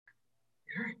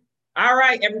All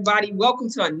right, everybody, welcome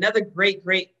to another great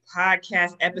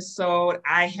podcast episode.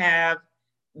 I have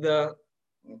the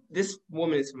this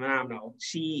woman is phenomenal.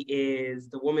 She is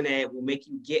the woman that will make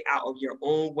you get out of your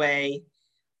own way.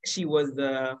 She was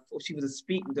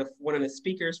one of the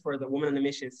speakers for the Woman on the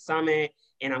Mission Summit,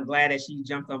 and I'm glad that she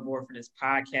jumped on board for this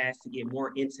podcast to get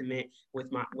more intimate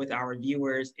with our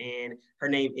viewers. And her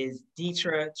name is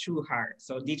Deetra Trueheart.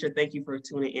 So, Deetra, thank you for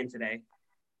tuning in today.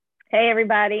 Hey,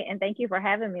 everybody, and thank you for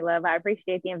having me, love. I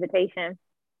appreciate the invitation.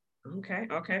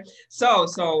 Okay.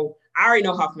 So I already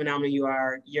know how phenomenal you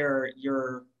are.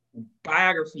 Your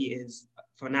biography is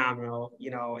phenomenal,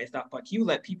 and stuff. But you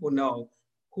let people know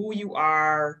who you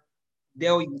are.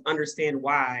 They'll understand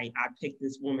why I picked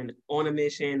this woman on a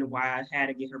mission, why I had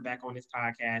to get her back on this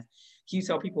podcast. Can you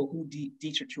tell people who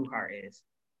Dietrich Trueheart is?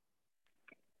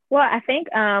 Well, I think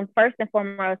first and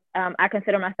foremost, I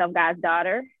consider myself God's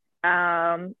daughter,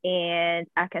 and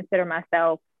I consider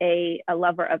myself a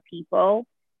lover of people,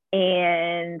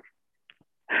 and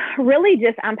really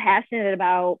just I'm passionate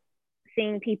about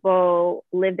seeing people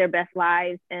live their best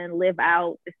lives and live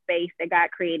out the space that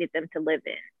God created them to live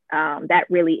in. That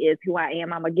really is who I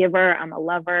am. I'm a giver. I'm a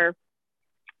lover.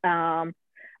 Um,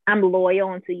 I'm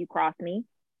loyal until you cross me.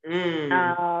 Mm.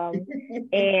 Um,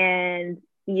 and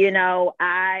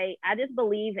I just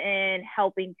believe in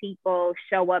helping people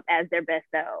show up as their best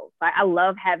selves. Like I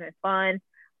love having fun.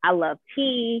 I love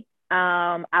tea.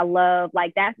 I love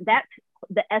like that's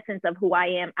the essence of who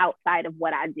I am outside of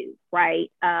what I do, right?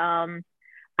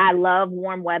 I love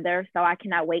warm weather, so I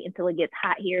cannot wait until it gets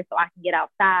hot here so I can get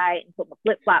outside and put my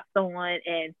flip flops on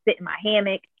and sit in my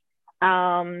hammock.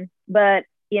 But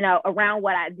around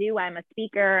what I do, I'm a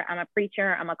speaker, I'm a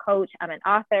preacher, I'm a coach, I'm an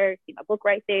author. See my book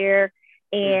right there.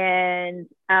 Mm.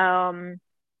 And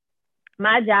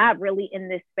my job really in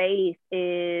this space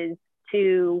is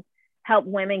to help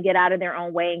women get out of their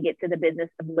own way and get to the business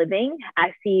of living.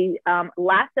 I see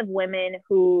lots of women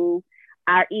who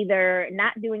are either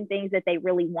not doing things that they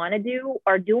really want to do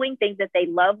or doing things that they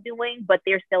love doing, but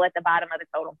they're still at the bottom of the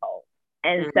totem pole.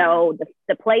 And Mm. so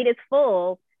the plate is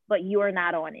full, but you are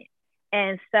not on it.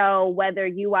 And so whether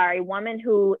you are a woman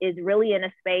who is really in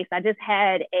a space, I just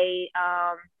had a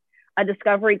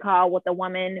discovery call with a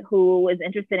woman who was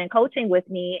interested in coaching with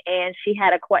me, and she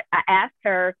had I asked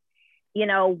her,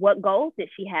 what goals did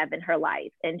she have in her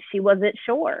life? And she wasn't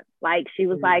sure. Like, she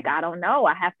was like, Mm. I don't know.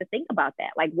 I have to think about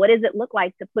that. Like, what does it look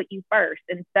like to put you first?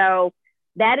 And so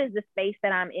that is the space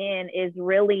that I'm in, is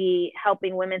really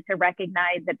helping women to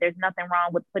recognize that there's nothing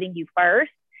wrong with putting you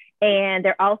first. And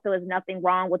there also is nothing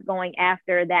wrong with going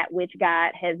after that which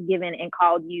God has given and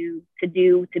called you to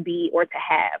do, to be, or to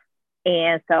have.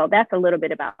 And so that's a little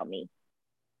bit about me.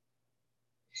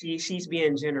 She's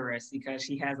being generous because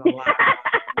she has a lot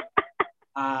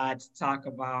to talk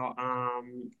about.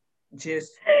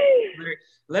 Just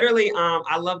literally,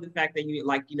 I love the fact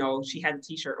that she had a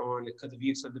T-shirt on because the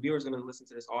viewers are going to listen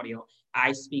to this audio.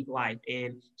 I speak life,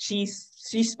 and she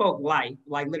spoke life.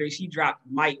 Like literally, she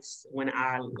dropped mics when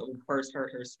I first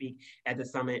heard her speak at the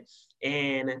summit,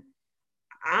 and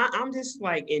I'm just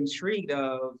like intrigued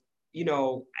of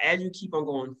as you keep on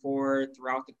going forward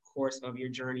throughout the course of your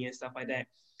journey and stuff like that.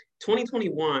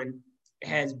 2021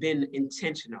 has been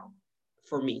intentional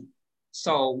for me.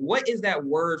 So, what is that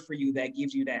word for you that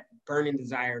gives you that burning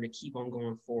desire to keep on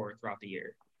going forward throughout the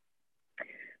year?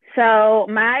 So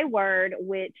my word,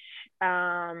 which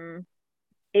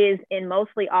is in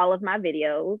mostly all of my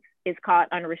videos, is called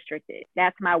unrestricted.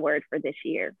 That's my word for this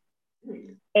year.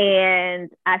 Hmm. And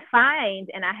I find,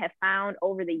 and I have found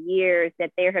over the years,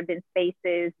 that there have been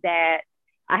spaces that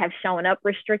I have shown up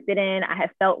restricted in. I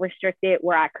have felt restricted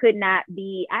where I could not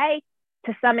be.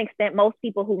 To some extent, most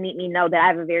people who meet me know that I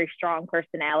have a very strong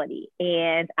personality,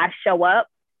 and I show up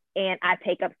and I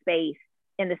take up space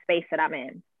in the space that I'm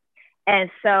in.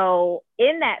 And so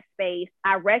in that space,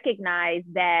 I recognize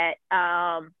that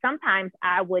sometimes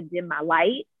I would dim my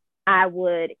light. I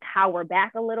would cower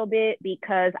back a little bit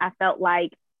because I felt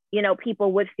like,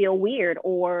 people would feel weird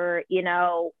or,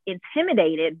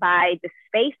 intimidated by the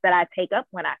space that I take up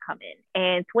when I come in.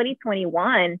 And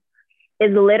 2021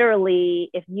 is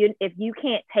literally, if you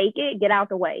can't take it, get out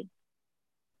the way.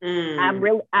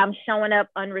 Mm. I'm showing up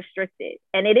unrestricted.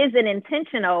 And it's an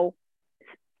intentional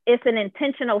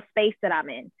space that I'm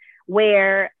in,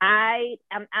 where I'm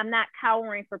not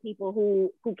cowering for people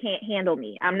who can't handle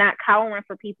me. I'm not cowering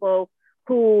for people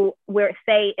who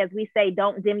as we say,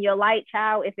 don't dim your light,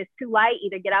 child. If it's too light,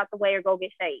 either get out the way or go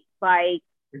get shade. Like,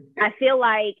 I feel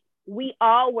like we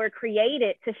all were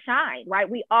created to shine, right?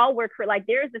 We all like,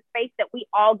 there's a space that we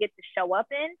all get to show up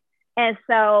in. And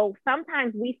so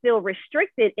sometimes we feel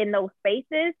restricted in those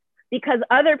spaces because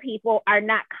other people are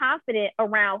not confident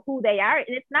around who they are. And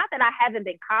it's not that I haven't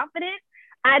been confident.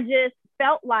 I just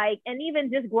felt like, and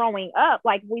even just growing up,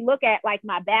 like we look at like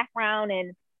my background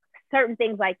and certain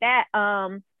things like that.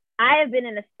 I have been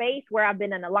in a space where I've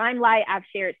been in the limelight. I've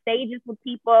shared stages with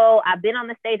people. I've been on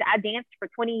the stage. I danced for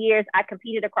 20 years. I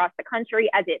competed across the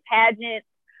country. I did pageants.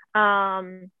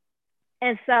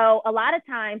 And so a lot of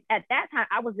times at that time,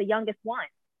 I was the youngest one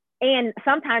and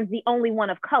sometimes the only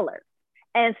one of color.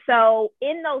 And so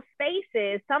in those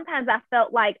spaces, sometimes I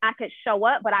felt like I could show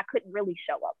up, but I couldn't really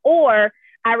show up. Or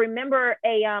I remember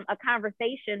a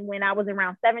conversation when I was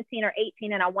around 17 or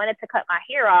 18 and I wanted to cut my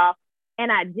hair off.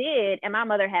 And I did. And my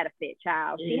mother had a fit,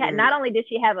 child. She had, not only did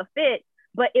she have a fit,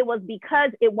 but it was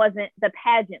because it wasn't the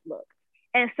pageant look.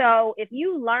 And so if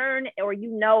you learn or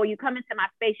you know, you come into my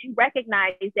space, you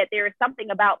recognize that there is something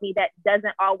about me that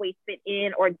doesn't always fit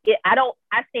in or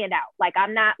I stand out. Like,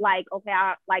 I'm not like, okay,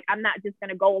 I'm not just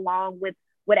going to go along with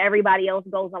what everybody else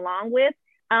goes along with.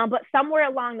 But somewhere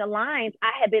along the lines,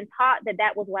 I had been taught that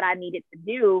that was what I needed to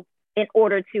do in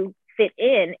order to fit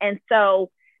in. And so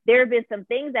there have been some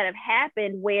things that have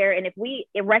happened where, and if we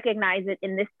recognize it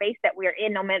in this space that we're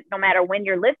in, no matter when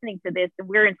you're listening to this, and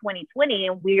we're in 2020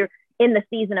 and we're in the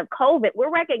season of COVID, we're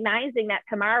recognizing that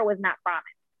tomorrow is not promised.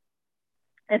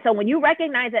 And so when you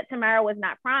recognize that tomorrow is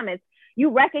not promised, you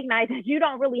recognize that you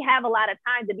don't really have a lot of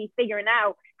time to be figuring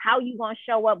out how you're going to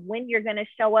show up, when you're going to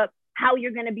show up, how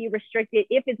you're going to be restricted,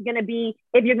 if you're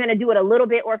going to do it a little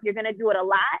bit or if you're going to do it a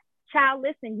lot. Child,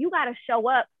 listen, you got to show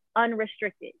up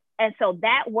unrestricted. And so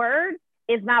that word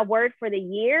is my word for the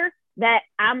year, that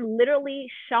I'm literally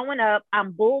showing up,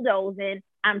 I'm bulldozing,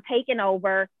 I'm taking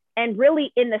over, and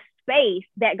really in the space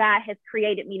that God has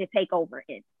created me to take over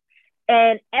in.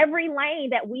 And every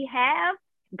lane that we have,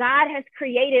 God has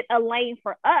created a lane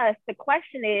for us. The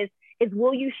question is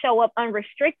will you show up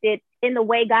unrestricted in the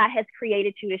way God has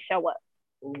created you to show up?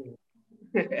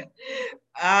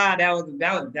 That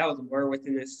was a word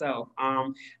within itself.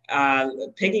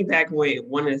 Piggyback with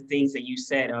one of the things that you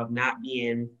said of not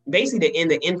being basically in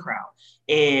the in crowd,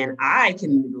 and I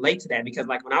can relate to that because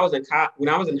like when I was in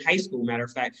high school, matter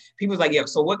of fact, people was like, "Yeah,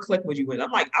 so what clique would you with?"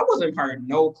 I'm like, I wasn't part of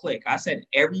no clique. I said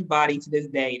everybody to this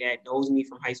day that knows me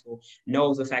from high school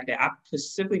knows the fact that I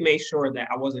specifically made sure that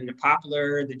I wasn't the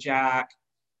popular, the jock,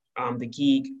 the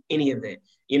geek, any of it,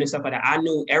 stuff like that. I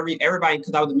knew everybody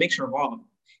because I was a mixture of all of them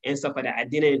and stuff like that.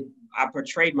 I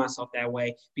portrayed myself that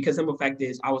way because the simple fact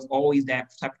is I was always that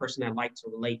type of person that liked to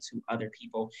relate to other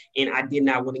people. And I did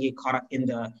not want to get caught up in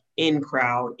the in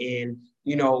crowd. And,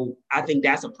 I think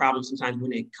that's a problem sometimes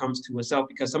when it comes to itself,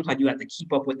 because sometimes you have to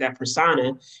keep up with that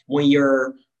persona when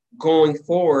you're going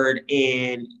forward,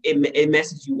 and it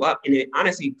messes you up. And it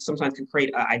honestly sometimes can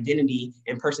create an identity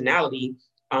and personality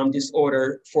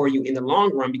disorder for you in the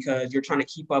long run, because you're trying to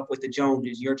keep up with the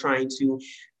Joneses. You're trying to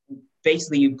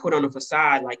basically put on a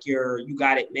facade like you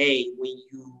got it made when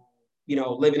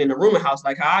living in a rooming house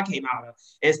like how I came out of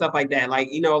and stuff like that. Like,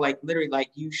 like literally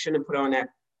like you shouldn't put on that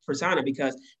persona,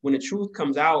 because when the truth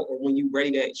comes out or when you're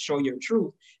ready to show your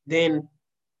truth, then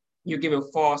you're giving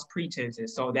false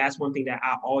pretenses. So that's one thing that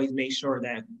I always made sure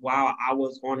that while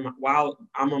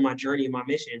I'm on my journey and my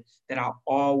mission, that I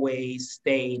always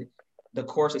stayed the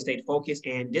course and stayed focused.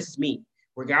 And this is me,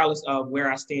 regardless of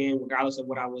where I stand, regardless of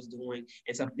what I was doing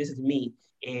and stuff. This is me.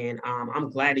 And I'm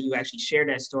glad that you actually shared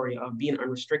that story of being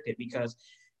unrestricted, because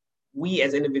we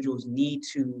as individuals need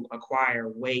to acquire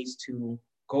ways to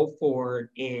go forward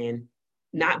and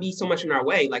not be so much in our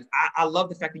way. Like, I love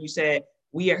the fact that you said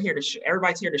we are here to,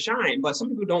 everybody's here to shine, but some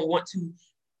people don't want to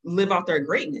live out their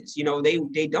greatness.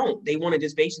 They don't, they want to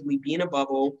just basically be in a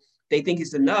bubble. They think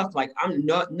it's enough. Like, I'm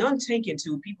none taken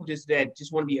to people that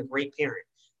just want to be a great parent.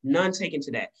 None taken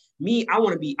to that. Me, I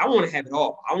want to have it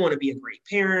all. I want to be a great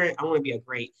parent. I want to be a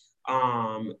great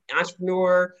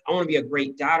entrepreneur. I want to be a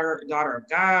great daughter of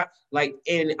God. Like,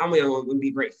 and I'm going to be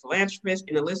a great philanthropist,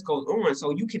 and the list goes on.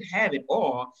 So you can have it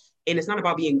all. And it's not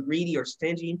about being greedy or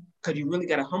stingy, because you really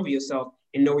got to humble yourself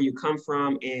and know where you come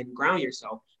from and ground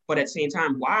yourself. But at the same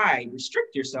time, why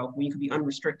restrict yourself when you can be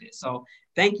unrestricted? So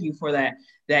thank you for that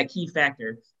key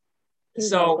factor.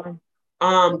 So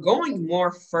going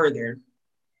more further,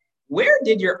 where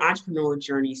did your entrepreneur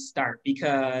journey start?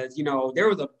 Because, there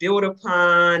was a build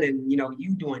upon and,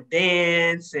 you doing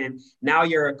dance, and now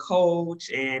you're a coach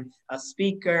and a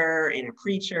speaker and a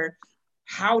preacher.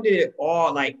 How did it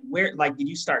all, did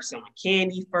you start selling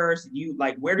candy first?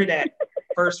 Where did that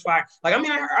first fire? I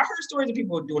heard stories of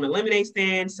people doing a lemonade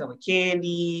stand, selling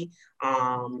candy,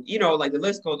 the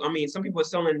list goes. Some people are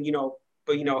selling,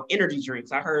 but energy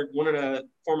drinks. I heard one of the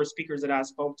former speakers that I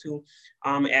spoke to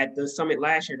at the summit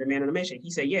last year, the Man on the Mission.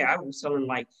 He said, "Yeah, I was selling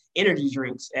like energy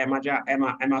drinks at my job at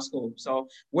my school." So,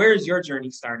 where's your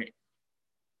journey started?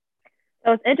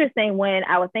 So it's interesting when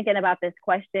I was thinking about this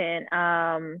question.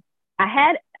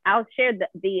 I'll share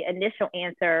the initial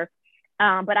answer,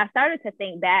 but I started to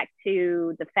think back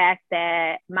to the fact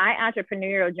that my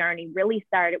entrepreneurial journey really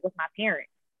started with my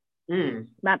parents.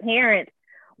 My parents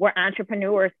were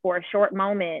entrepreneurs for a short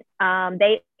moment.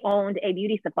 They owned a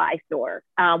beauty supply store,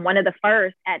 one of the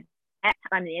first at that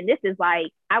time. And this is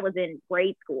like, I was in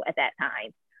grade school at that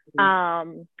time.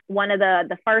 One of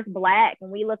the first Black,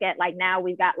 when we look at like now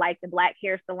we've got like the Black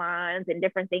hair salons and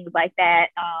different things like that.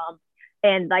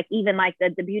 And like even like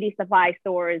the beauty supply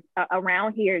stores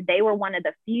around here, they were one of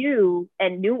the few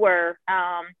and newer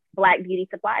Black beauty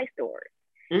supply stores.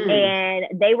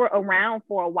 And they were around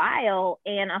for a while.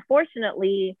 And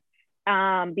unfortunately,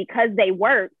 because they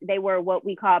were what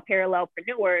we call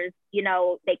parallelpreneurs,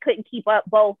 they couldn't keep up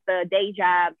both the day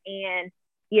job and,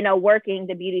 working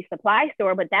the beauty supply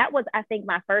store. But that was, I think,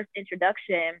 my first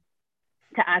introduction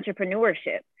to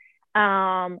entrepreneurship.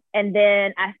 And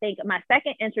then I think my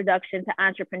second introduction to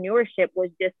entrepreneurship was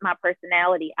just my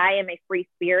personality. I am a free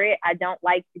spirit. I don't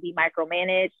like to be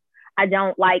micromanaged. I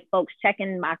don't like folks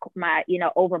checking my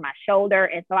over my shoulder.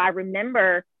 And so I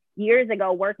remember years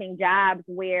ago working jobs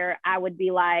where I would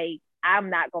be like,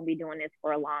 I'm not going to be doing this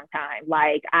for a long time.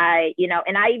 Like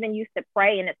and I even used to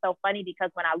pray. And it's so funny because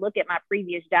when I look at my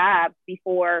previous jobs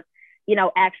before,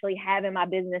 actually having my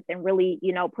business and really,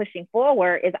 pushing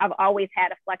forward, is I've always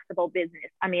had a flexible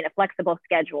business. I mean, a flexible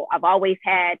schedule. I've always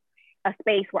had a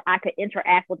space where I could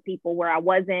interact with people, where I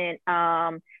wasn't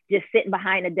just sitting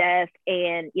behind a desk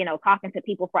and, talking to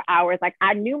people for hours. Like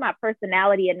I knew my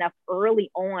personality enough early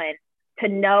on to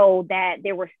know that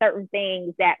there were certain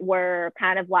things that were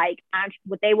kind of like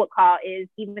what they would call is,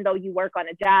 even though you work on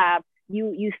a job,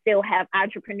 you still have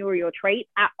entrepreneurial traits.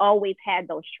 I always had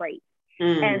those traits.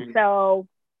 And so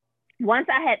once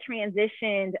I had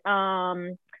transitioned,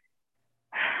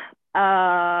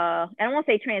 I don't want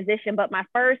to say transition, but my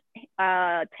first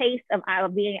taste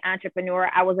of being an entrepreneur,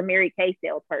 I was a Mary Kay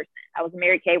salesperson. I was a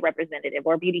Mary Kay representative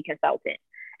or beauty consultant.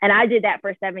 And I did that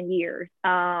for 7 years.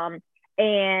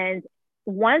 And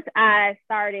once I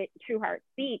started True Heart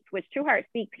Speaks, which True Heart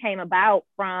Speaks came about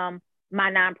from my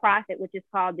nonprofit, which is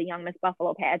called the Young Miss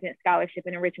Buffalo Pageant Scholarship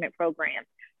and Enrichment Program.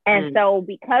 And so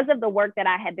because of the work that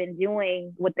I had been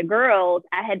doing with the girls,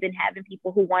 I had been having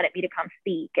people who wanted me to come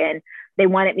speak, and they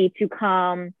wanted me to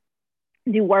come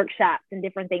do workshops and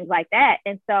different things like that.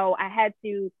 And so I had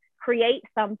to create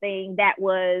something that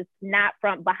was not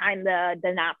from behind the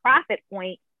nonprofit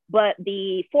point, but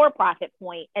the for-profit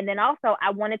point. And then also I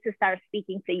wanted to start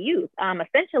speaking to youth.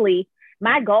 Essentially,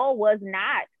 my goal was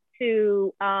not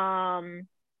to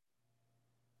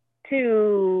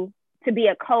be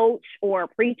a coach or a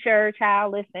preacher,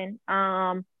 child, listen,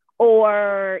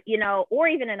 or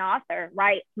even an author,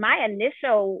 right? My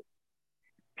initial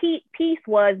piece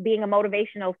was being a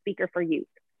motivational speaker for youth.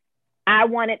 I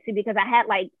wanted to, because I had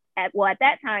at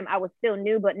that time I was still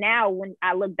new, but now when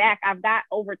I look back, I've got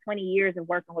over 20 years of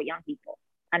working with young people.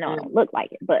 I know I don't look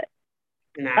like it, but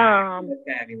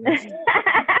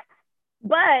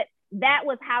but that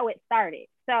was how it started.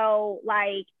 So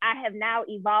like I have now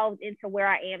evolved into where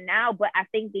I am now, but I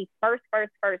think the first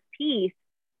piece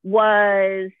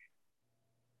was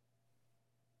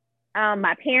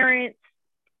my parents,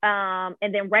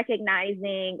 and then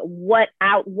recognizing what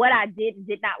I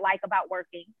did not like about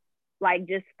working, like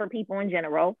just for people in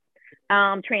general,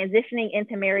 transitioning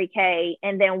into Mary Kay.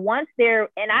 And then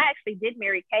I actually did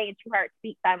Mary Kay and True Heart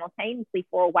Speak simultaneously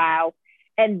for a while.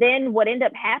 And then what ended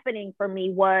up happening for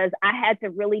me was I had to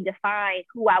really define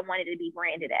who I wanted to be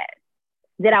branded as.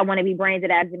 Did I want to be branded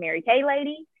as the Mary Kay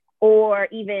lady, or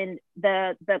even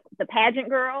the pageant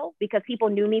girl, because people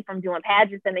knew me from doing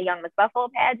pageants in the Young Miss Buffalo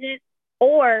pageant,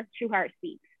 or True Heart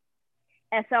Speaks?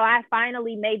 And so I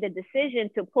finally made the decision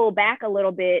to pull back a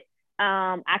little bit.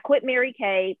 I quit Mary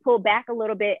Kay, pulled back a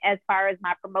little bit as far as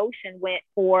my promotion went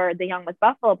for the Young Miss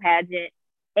Buffalo pageant,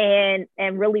 and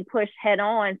really pushed head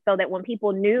on, so that when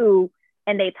people knew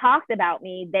and they talked about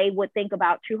me, they would think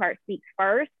about True Heart Speaks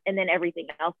first and then everything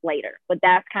else later. But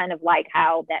that's kind of like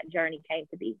how that journey came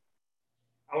to be.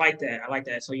 I like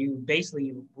that. So you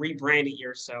basically rebranded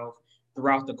yourself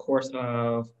throughout the course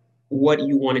of what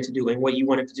you wanted to do and what you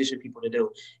want to position people to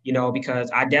do,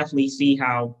 because I definitely see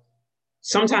how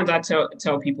sometimes I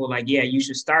tell people like, yeah, you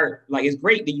should start, like, it's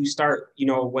great that you start,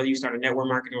 whether you start a network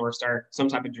marketing or start some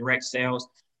type of direct sales,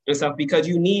 and stuff, because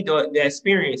you need the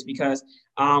experience. Because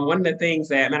one of the things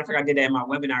that, matter of fact, I did that in my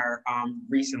webinar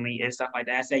recently and stuff like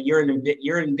that. I said you're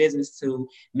in business to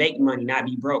make money, not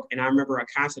be broke. And I remember a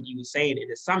concept you were saying in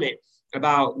the summit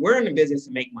about, we're in the business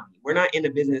to make money. We're not in the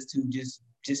business to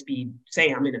just be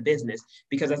saying I'm in a business,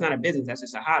 because that's not a business. That's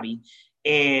just a hobby.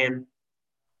 And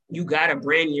you gotta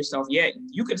brand yourself. Yeah,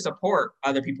 you can support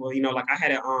other people. You know, like I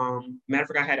had a matter of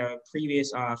fact, I had a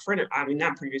previous friend of, I mean,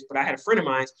 not previous, but I had a friend of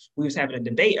mine. We was having a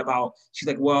debate about, she's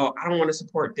like, well, I don't want to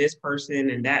support this person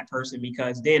and that person,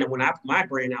 because then when I put my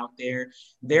brand out there,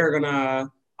 they're gonna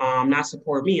not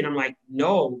support me. And I'm like,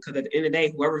 no, because at the end of the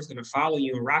day, whoever's gonna follow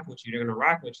you and rock with you, they're gonna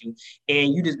rock with you.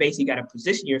 And you just basically gotta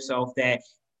position yourself that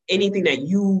anything that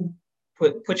you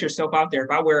put yourself out there.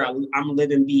 If I wear I'm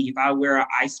Living B, if I wear a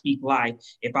I Speak Life,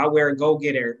 if I wear a Go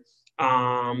Getter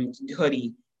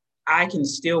hoodie, I can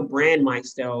still brand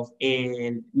myself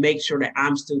and make sure that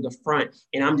I'm still the front,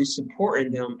 and I'm just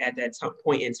supporting them at that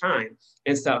point in time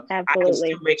and stuff. Absolutely. I can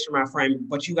still make sure my friend,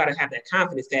 but you got to have that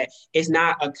confidence that it's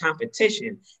not a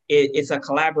competition. It's a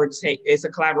It's a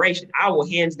collaboration. I will,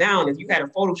 hands down, if you had a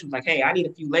photo shoot, like, hey, I need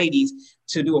a few ladies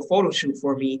to do a photo shoot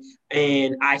for me,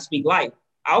 and I Speak Life.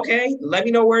 Okay, let me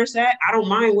know where it's at. I don't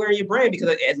mind wearing your brand,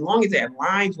 because as long as it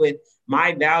aligns with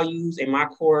my values and my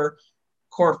core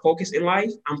focus in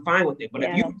life, I'm fine with it. But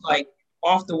if you like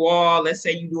off the wall, let's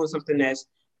say you're doing something that's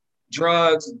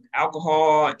drugs,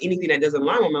 alcohol, anything that doesn't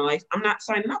align with my life, I'm not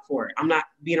signing up for it. I'm not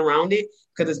being around it,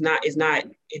 because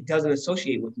it doesn't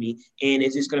associate with me. And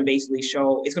it's just going to basically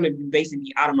it's going to basically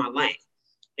be out of my lane.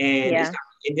 And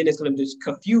and then it's going to just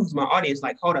confuse my audience.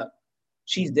 Like, hold up,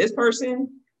 she's this person,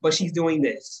 but she's doing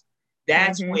this.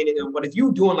 That's when but if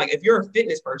you're doing, like, if you're a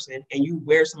fitness person and you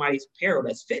wear somebody's apparel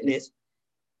that's fitness,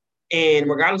 and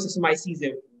regardless if somebody sees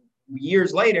it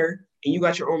years later and you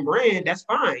got your own brand, that's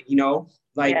fine. You know,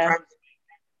 like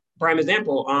prime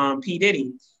example, P.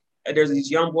 Diddy. There's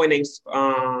this young boy named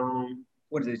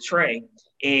what is it, Trey,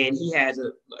 and he has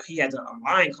a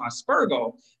line called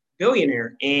Spurgo,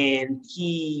 billionaire, and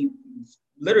he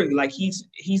literally, like, he's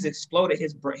exploded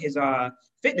his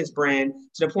fitness brand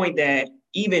to the point that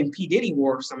even P. Diddy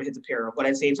wore some of his apparel. But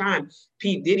at the same time,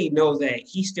 P. Diddy knows that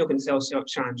he still can sell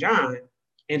Sean John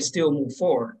and still move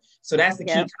forward. So that's the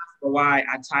key for why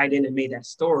I tied in and made that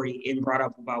story and brought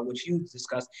up about what you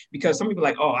discussed. Because some people are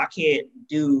like, oh, I can't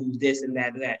do this and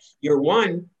that and that.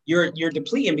 You're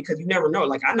depleting, because you never know.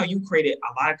 Like, I know you created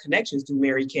a lot of connections through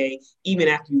Mary Kay, even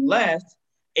after you left,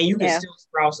 and you can still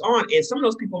sprout on. And some of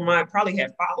those people might probably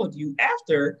have followed you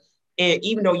after, and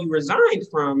even though you resigned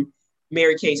from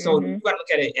Mary Kay. So you got to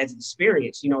look at it as an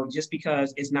experience, you know, just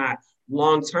because it's not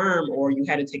long term or you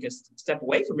had to take a step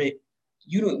away from it.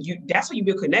 That's how you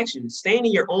build connections. Staying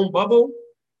in your own bubble,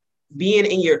 being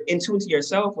in tune to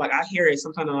yourself. Like, I hear it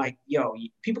sometimes, like, yo,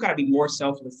 people got to be more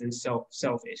selfless than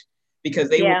selfish, because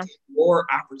they will take more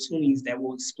opportunities that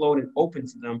will explode and open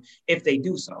to them if they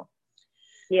do so.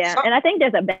 Yeah. And I think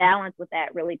there's a balance with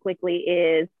that really quickly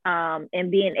is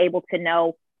in being able to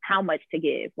know how much to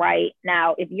give, right?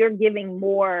 Now, if you're giving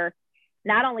more,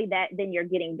 not only that, then you're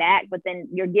getting back, but then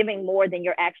you're giving more than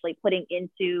you're actually putting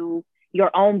into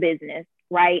your own business,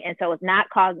 right? And so it's not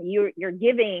causing you're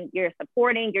giving, you're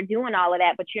supporting, you're doing all of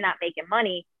that, but you're not making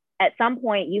money. At some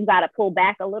point, you've got to pull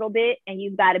back a little bit, and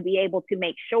you've got to be able to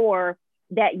make sure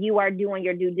that you are doing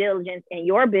your due diligence in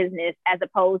your business, as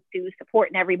opposed to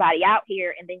supporting everybody out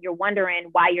here. And then you're wondering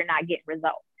why you're not getting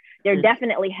results. There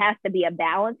definitely has to be a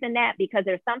balance in that, because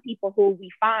there's some people who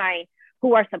we find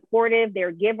who are supportive,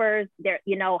 they're givers, their,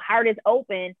 you know, heart is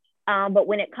open. But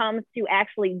when it comes to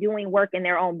actually doing work in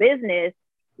their own business,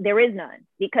 there is none,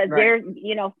 because they're,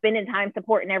 you know, spending time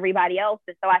supporting everybody else.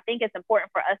 And so I think it's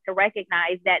important for us to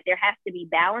recognize that there has to be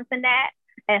balance in that.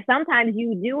 And sometimes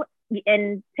you do,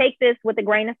 and take this with a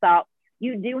grain of salt,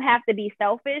 you do have to be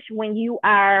selfish when you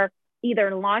are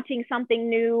either launching something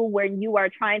new, where you are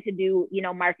trying to do, you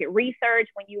know, market research,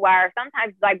 when you are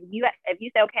sometimes like if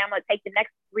you say, okay, I'm going to take the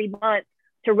next 3 months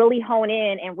to really hone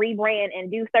in and rebrand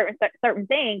and do certain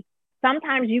things.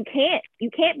 Sometimes you can't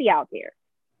be out there.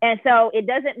 And so it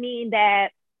doesn't mean that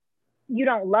you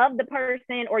don't love the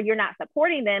person or you're not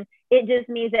supporting them. It just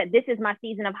means that this is my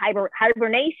season of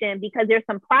hibernation, because there's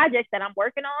some projects that I'm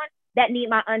working on that need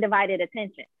my undivided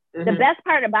attention. The best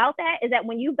part about that is that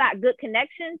when you've got good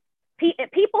connections,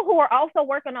 people who are also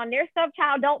working on their stuff,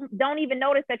 child, don't even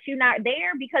notice that you're not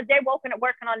there, because they're working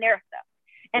on their stuff.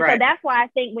 And so that's why I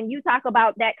think when you talk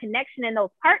about that connection and those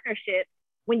partnerships,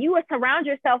 when you surround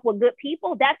yourself with good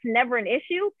people, that's never an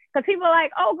issue, because people are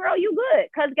like, oh, girl, you good.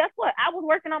 Because guess what? I was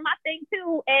working on my thing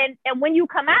too. And when you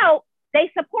come out,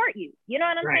 they support you. You know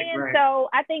what I'm saying? So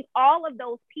I think all of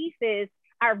those pieces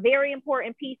are very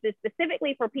important pieces,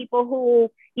 specifically for people who,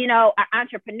 you know, are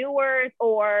entrepreneurs,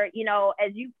 or, you know,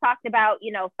 as you talked about,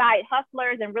 you know, side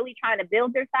hustlers and really trying to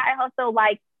build their side hustle.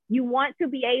 Like, you want to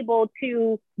be able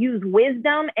to use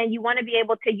wisdom, and you want to be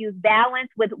able to use balance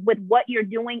with what you're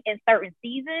doing in certain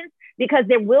seasons, because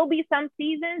there will be some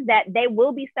seasons that they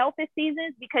will be selfish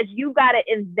seasons, because you got to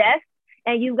invest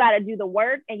and you've got to do the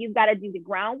work and you've got to do the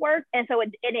groundwork. And so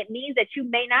it means that you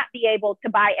may not be able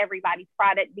to buy everybody's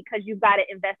product because you've got to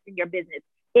invest in your business.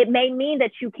 It may mean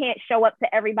that you can't show up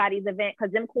to everybody's event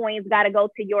because them coins got to go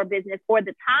to your business, or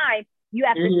the time you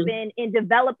have to spend in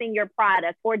developing your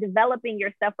product or developing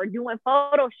your stuff or doing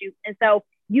photo shoots. And so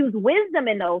use wisdom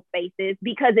in those spaces,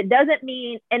 because it doesn't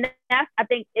mean, and that's, I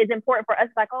think, is important for us.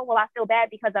 Like, oh, well, I feel bad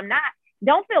because I'm not.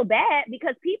 Don't feel bad,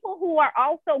 because people who are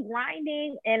also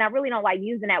grinding, and I really don't like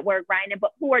using that word grinding,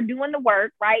 but who are doing the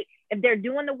work, right? If they're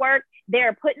doing the work,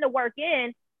 they're putting the work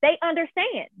in, they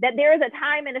understand that there is a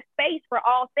time and a space for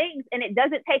all things. And it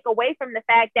doesn't take away from the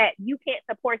fact that you can't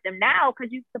support them now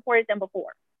because you supported them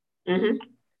before. Mm-hmm.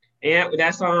 Yeah,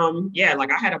 that's yeah,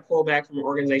 like I had a pullback from an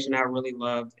organization I really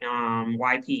loved,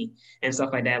 YP and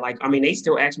stuff like that. Like, I mean, they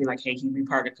still ask me like, hey, can you be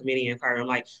part of the committee and part? I'm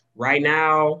like, right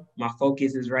now, my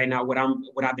focus is right now what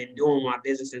I've been doing with my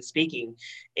business and speaking,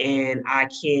 and I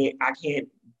can't I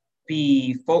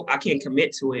can't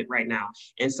commit to it right now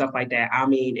and stuff like that. I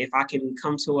mean, if I can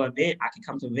come to an event, I can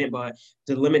come to an event, but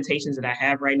the limitations that I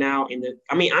have right now,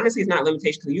 I mean, honestly, it's not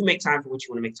limitations, because you make time for what you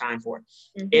want to make time for.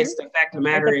 Mm-hmm. It's the fact of the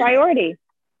matter. It's a priority.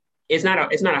 It's not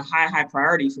a high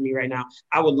priority for me right now.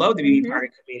 I would love to be part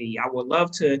of the committee. I would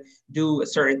love to do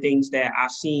certain things that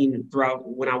I've seen throughout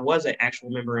when I was an actual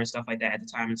member and stuff like that at the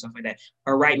time and stuff like that.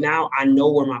 But right now, I know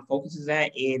where my focus is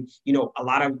at. And, you know, a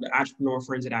lot of the entrepreneur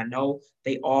friends that I know,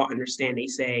 they all understand. They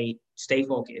say, stay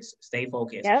focused, stay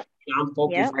focused. Yep. I'm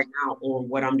focused right now on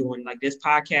what I'm doing. Like this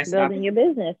podcast. Building your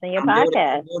business and your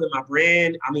podcast. I'm building my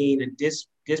brand. I mean, this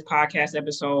podcast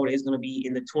episode is going to be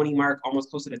in the 20 mark,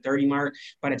 almost close to the 30 mark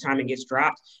by the time it gets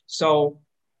dropped. So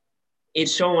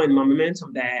it's showing my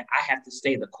momentum that I have to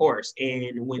stay the course.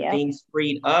 And when things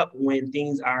freed up, when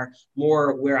things are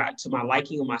more to my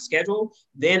liking on my schedule,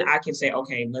 then I can say,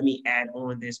 okay, let me add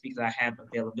on this because I have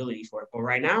availability for it. But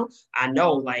right now, I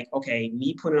know, like, okay,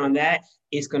 me putting on that,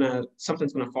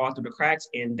 something's gonna fall through the cracks,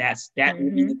 and that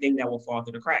will be the thing that will fall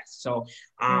through the cracks. So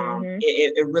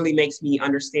it really makes me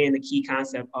understand the key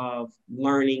concept of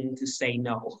learning to say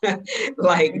no.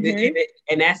 Like,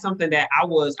 and that's something that I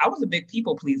was a big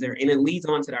people pleaser, and it leads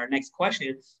on to our next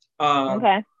question.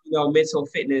 You know, mental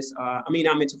fitness. I mean,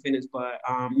 not mental fitness, but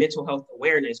mental health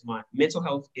awareness month. Mental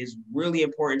health is really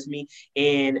important to me,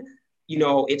 and you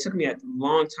know, it took me a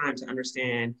long time to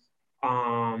understand.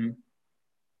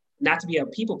 Not to be a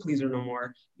people pleaser no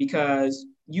more, because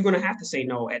you're going to have to say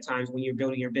no at times when you're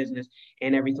building your business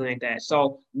and everything like that.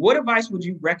 So what advice would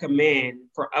you recommend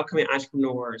for upcoming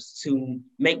entrepreneurs to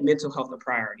make mental health a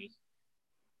priority?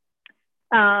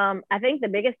 I think the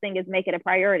biggest thing is make it a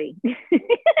priority.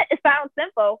 It sounds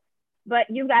simple, but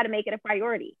you got to make it a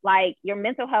priority. Like, your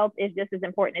mental health is just as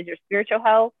important as your spiritual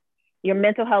health. Your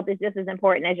mental health is just as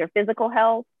important as your physical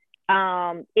health.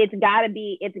 It's got to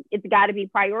be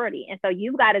priority. And so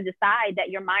you've got to decide that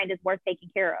your mind is worth taking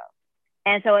care of.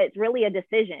 And so it's really a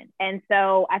decision. And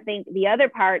so I think the other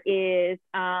part is,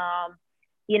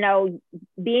 you know,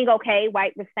 being okay,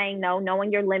 right, with saying no,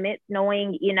 knowing your limits,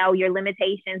 knowing, you know, your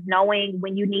limitations, knowing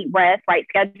when you need rest, right,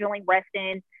 scheduling rest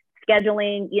in,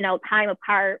 scheduling, you know, time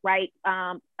apart, right,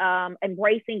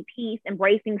 embracing peace,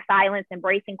 embracing silence,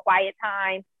 embracing quiet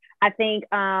time. I think,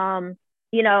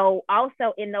 you know,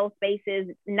 also in those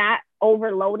spaces, not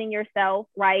overloading yourself,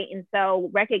 right? And so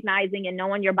recognizing and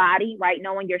knowing your body, right?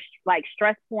 Knowing your like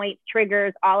stress points,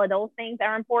 triggers, all of those things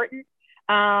are important.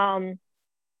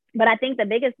 But I think the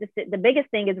biggest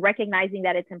thing is recognizing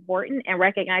that it's important and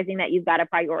recognizing that you've got to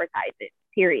prioritize it,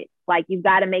 period. Like, you've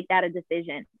got to make that a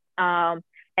decision.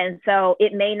 And so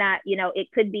it may not, you know, it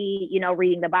could be, you know,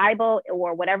 reading the Bible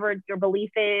or whatever your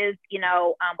belief is, you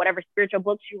know, whatever spiritual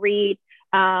books you read.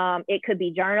 It could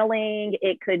be journaling.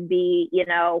 It could be, you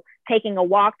know, taking a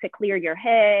walk to clear your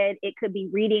head. It could be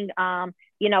reading,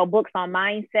 you know, books on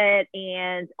mindset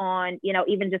and on, you know,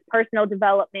 even just personal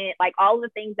development, like all of the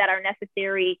things that are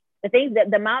necessary, the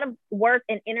amount of work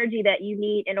and energy that you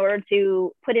need in order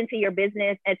to put into your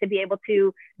business and to be able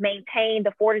to maintain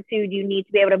the fortitude you need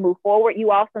to be able to move forward. You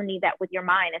also need that with your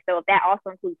mind. And so if that also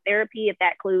includes therapy, if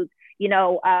that includes, you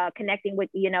know, connecting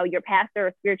with, you know, your pastor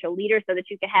or spiritual leader so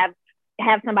that you can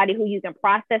have somebody who you can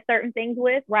process certain things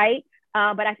with, right?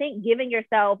 But I think giving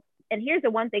yourself, and here's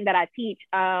the one thing that I teach,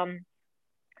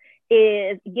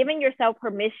 is giving yourself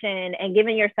permission and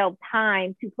giving yourself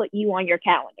time to put you on your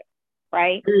calendar,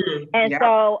 right? And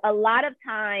so a lot of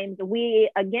times we,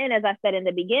 again, as I said in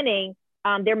the beginning,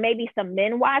 there may be some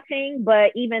men watching,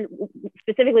 but even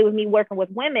specifically with me working with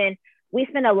women, we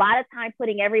spend a lot of time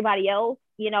putting everybody else,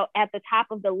 at the top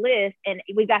of the list, and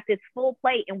we got this full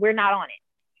plate and we're not on it.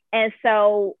 And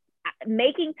so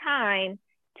making time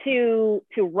to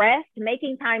rest,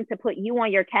 making time to put you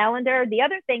on your calendar. The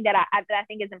other thing that I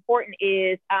think is important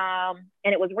is, and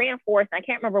it was reinforced, I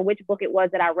can't remember which book it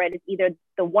was that I read, it's either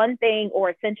The One Thing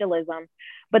or Essentialism,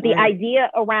 but the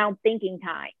idea around thinking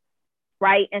time,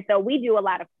 right? And so we do a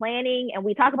lot of planning, and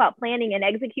we talk about planning and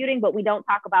executing, but we don't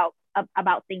talk about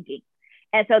thinking.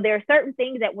 And so there are certain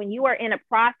things that when you are in a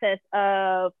process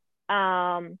of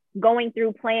going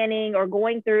through planning or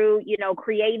going through,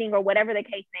 creating or whatever the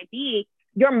case may be,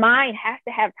 your mind has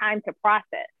to have time to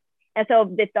process. And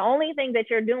so if the only thing that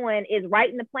you're doing is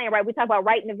writing the plan, right? We talk about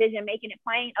writing the vision, making it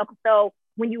plain. Okay, so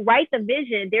when you write the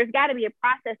vision, there's got to be a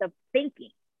process of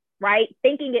thinking, right?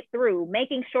 Thinking it through,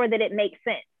 making sure that it makes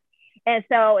sense. And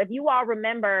so if you all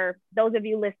remember, those of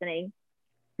you listening,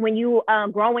 when you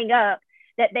growing up,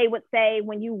 that they would say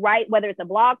when you write, whether it's a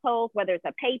blog post, whether it's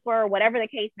a paper, whatever the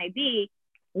case may be,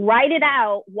 write it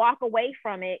out, walk away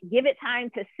from it, give it time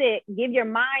to sit, give your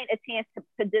mind a chance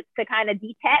to kind of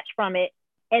detach from it,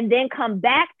 and then come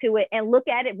back to it and look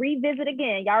at it, revisit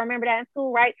again. Y'all remember that in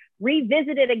school, right?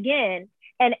 Revisit it again.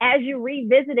 And as you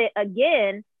revisit it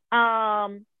again,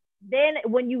 then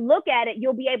when you look at it,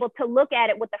 you'll be able to look at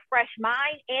it with a fresh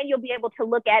mind, and you'll be able to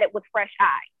look at it with fresh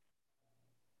eyes.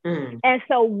 And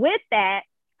so with that,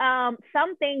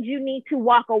 some things you need to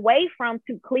walk away from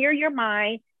to clear your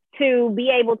mind, to be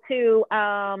able to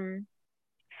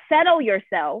settle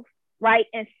yourself, right?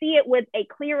 And see it with a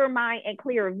clearer mind and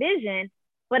clearer vision.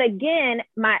 But again,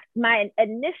 my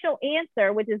initial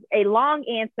answer, which is a long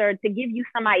answer to give you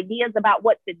some ideas about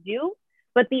what to do,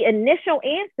 but the initial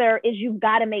answer is you've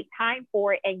got to make time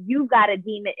for it, and you've got to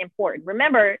deem it important.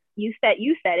 Remember, you said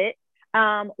it.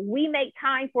 We make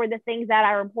time for the things that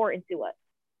are important to us.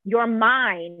 Your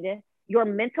mind, your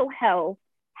mental health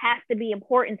has to be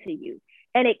important to you.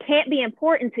 And it can't be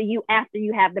important to you after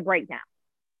you have the breakdown.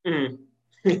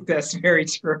 That's very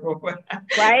true.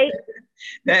 Right?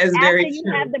 That is very true. After you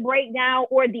have the breakdown,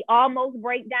 or the almost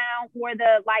breakdown, or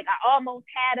the I almost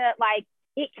had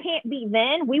it can't be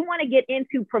then. We want to get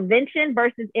into prevention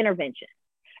versus intervention.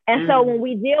 And so when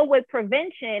we deal with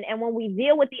prevention, and when we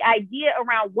deal with the idea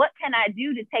around what can I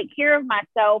do to take care of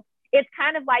myself, it's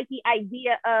kind of like the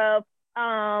idea of,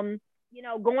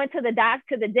 going to the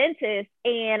dentist,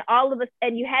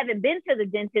 and you haven't been to the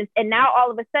dentist, and now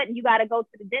all of a sudden you got to go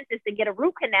to the dentist and get a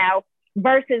root canal,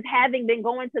 versus having been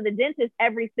going to the dentist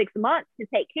every 6 months to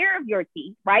take care of your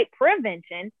teeth, right?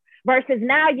 Prevention, versus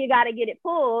now you got to get it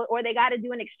pulled, or they got to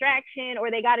do an extraction,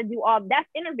 or they got to do all that's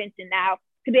intervention now,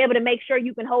 to be able to make sure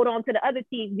you can hold on to the other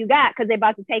teeth you got, because they're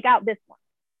about to take out this one.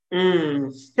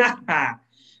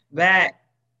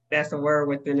 That's a word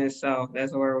within itself.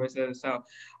 That's a word within itself.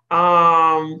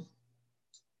 So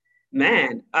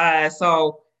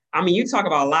I mean, you talk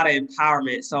about a lot of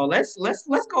empowerment. So let's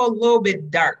go a little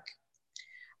bit dark.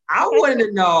 I wanted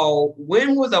to know,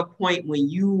 when was a point when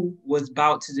you was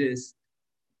about to just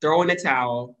throw in the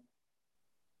towel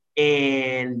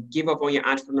and give up on your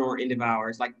entrepreneur endeavor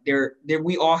hours? Like there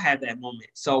we all had that moment.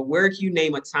 So where can you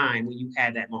name a time when you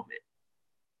had that moment?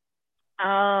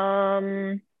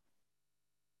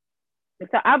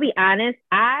 So I'll be honest,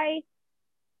 I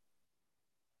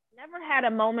never had a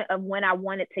moment of when I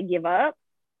wanted to give up.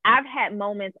 I've had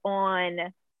moments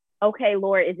on, okay,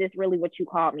 Lord, is this really what you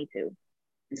called me to?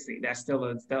 You see, that's still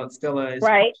a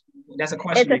right. That's a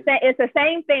question. It's the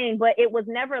same thing, but it was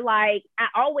never like I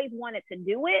always wanted to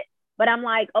do it. But I'm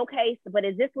like, okay, but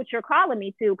is this what you're calling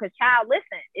me to? Because child,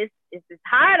 listen, it's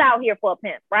hard out here for a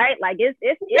pimp, right? Like it's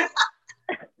you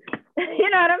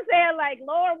know what I'm saying? Like,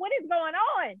 Lord, what is going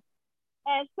on?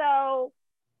 And so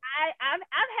I've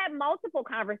had multiple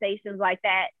conversations like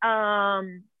that,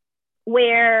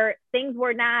 where things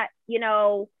were not,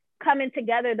 coming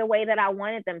together the way that I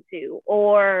wanted them to,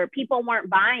 or people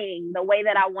weren't buying the way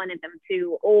that I wanted them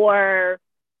to, or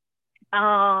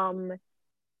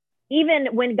even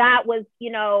when God was,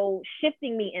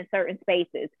 shifting me in certain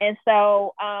spaces. And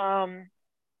so I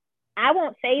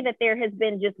won't say that there has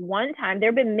been just one time. There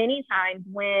have been many times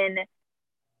when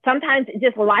sometimes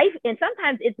just life, and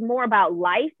sometimes it's more about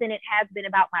life than it has been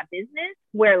about my business,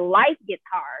 where life gets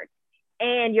hard.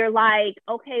 And you're like,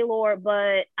 okay, Lord,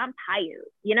 but I'm tired.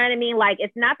 You know what I mean? Like,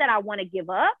 it's not that I want to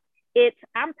give up. It's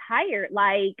I'm tired.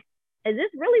 Like, is this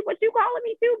really what you calling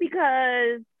me to?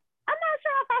 Because I'm not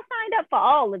sure if I signed up for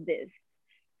all of this.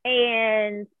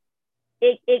 And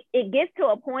it gets to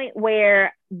a point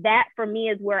where that for me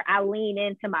is where I lean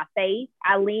into my faith.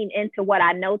 I lean into what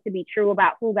I know to be true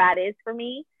about who God is for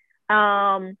me.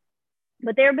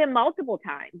 But there have been multiple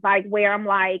times like where I'm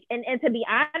like, and to be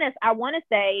honest, I want to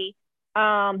say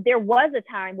there was a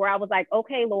time where I was like,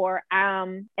 okay, Lord,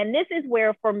 and this is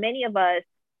where for many of us,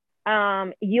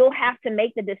 you'll have to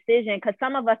make the decision because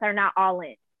some of us are not all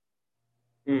in.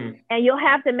 And you'll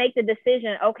have to make the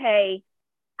decision, okay,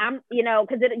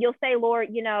 because you'll say, Lord,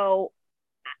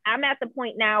 I'm at the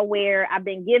point now where I've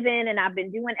been given and I've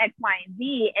been doing X, Y, and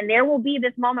Z. And there will be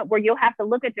this moment where you'll have to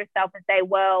look at yourself and say,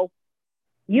 well,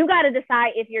 you got to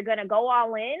decide if you're going to go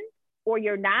all in or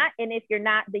you're not. And if you're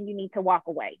not, then you need to walk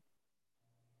away.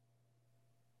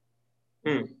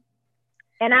 And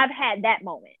I've had that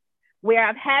moment where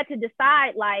I've had to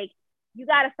decide, like, you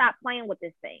got to stop playing with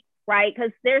this thing, right?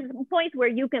 Because there's points where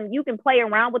you can play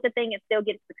around with the thing and still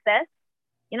get success.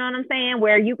 You know what I'm saying?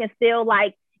 Where you can still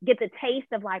like get the taste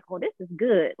of like, oh, this is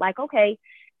good. Like, okay.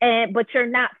 But you're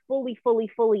not fully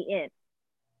in.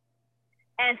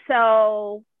 And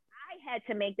so I had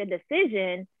to make the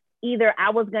decision, either I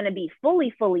was going to be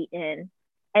fully in.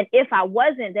 And if I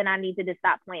wasn't, then I needed to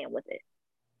stop playing with it.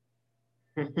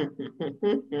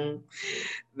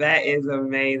 That is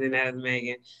amazing. That is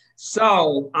Megan.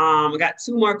 So we got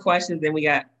two more questions. Then we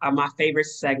got my favorite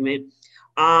segment.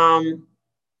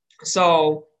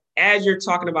 So as you're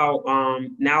talking about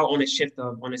now on a shift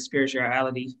on a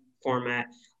spirituality format,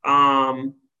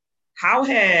 how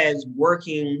has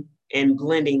working and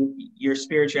blending your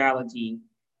spirituality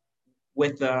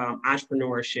with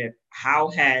entrepreneurship, how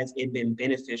has it been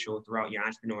beneficial throughout your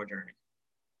entrepreneurial journey?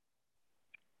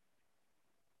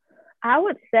 I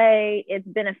would say it's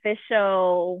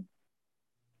beneficial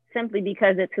simply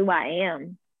because it's who I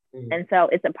am. And so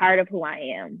it's a part of who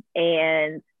I am.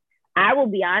 And I will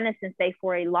be honest and say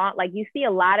for a long, like you see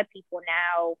a lot of people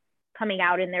now coming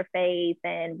out in their faith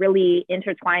and really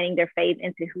intertwining their faith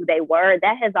into who they were.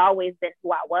 That has always been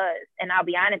who I was. And I'll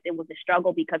be honest, it was a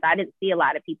struggle because I didn't see a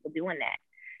lot of people doing that.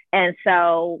 And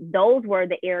so those were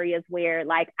the areas where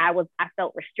like I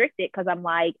felt restricted because I'm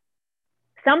like,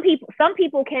 some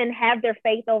people can have their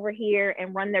faith over here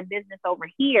and run their business over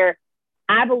here.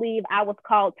 I believe I was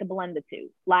called to blend the two.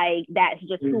 Like, that's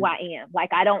just who I am.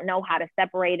 Like, I don't know how to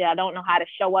separate it. I don't know how to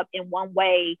show up in one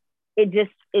way. It just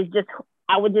is just,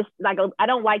 I would just like, I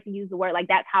don't like to use the word like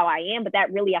that's how I am, but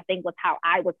that really, I think, was how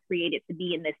I was created to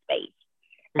be in this space.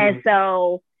 And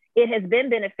so it has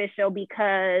been beneficial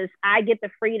because I get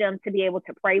the freedom to be able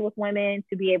to pray with women,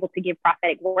 to be able to give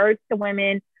prophetic words to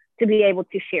women, to be able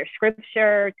to share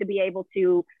scripture, to be able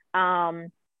to,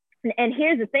 and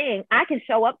here's the thing, I can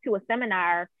show up to a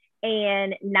seminar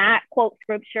and not quote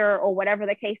scripture or whatever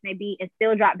the case may be and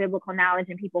still drop biblical knowledge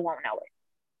and people won't know it.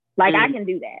 Like I can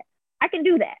do that.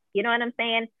 You know what I'm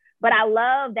saying? But I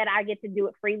love that I get to do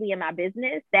it freely in my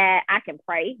business, that I can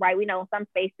pray, right? We know in some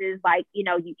spaces, like, you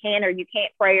can or you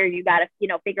can't pray, or you got to,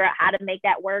 figure out how to make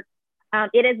that work.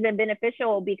 It has been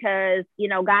beneficial because,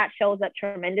 God shows up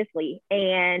tremendously,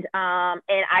 and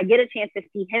I get a chance to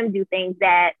see him do things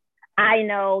that I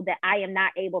know that I am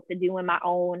not able to do in my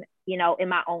own, in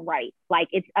my own right. Like,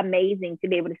 it's amazing to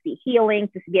be able to see healing,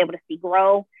 to be able to see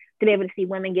growth, to be able to see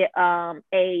women get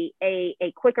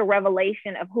a quicker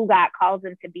revelation of who God calls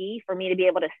them to be, for me to be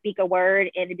able to speak a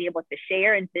word and to be able to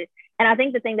share. And I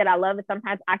think the thing that I love is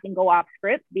sometimes I can go off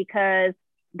script because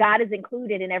God is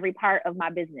included in every part of my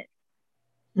business.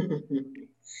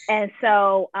 And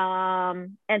so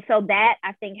that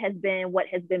I think has been what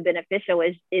has been beneficial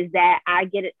is that I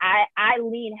get it. I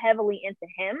lean heavily into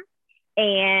him,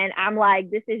 and I'm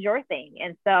like, this is your thing.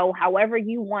 And so however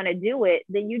you want to do it,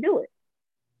 then you do it.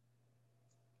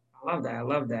 I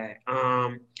love that.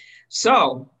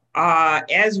 So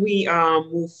as we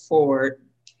move forward,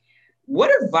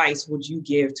 what advice would you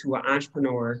give to an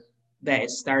entrepreneur that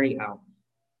is starting out?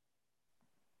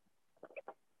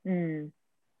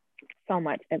 So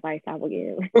much advice I would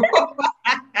give.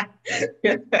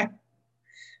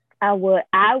 I would,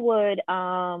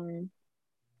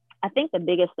 I think the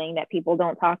biggest thing that people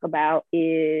don't talk about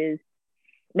is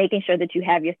making sure that you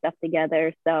have your stuff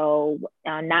together. So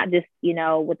not just,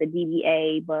 with the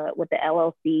DBA, but with the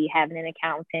LLC, having an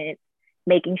accountant,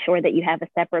 making sure that you have a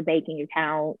separate banking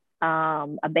account,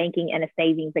 a banking and a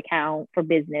savings account for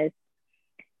business.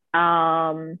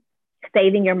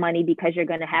 Saving your money, because you're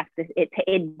going to have to,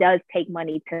 it does take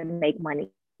money to make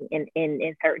money in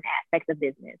certain aspects of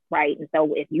business, right? And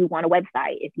so if you want a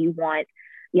website, if you want,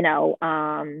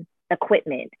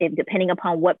 equipment, depending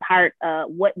upon what part,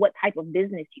 what type of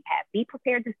business you have, be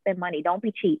prepared to spend money. Don't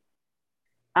be cheap.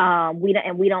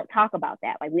 We don't talk about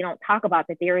that. Like, we don't talk about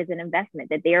that there is an investment,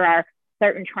 that there are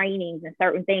certain trainings and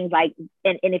certain things like,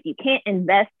 and if you can't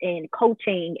invest in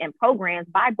coaching and programs,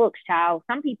 buy books, child.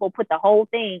 Some people put the whole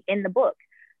thing in the book.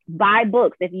 Buy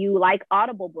books. If you like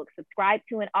Audible books, subscribe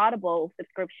to an Audible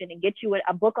subscription and get you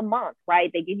a book a month, right?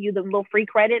 They give you the little free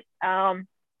credits.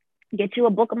 Get you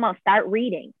a book a month, start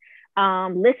reading.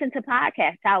 Listen to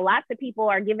podcasts. How lots of people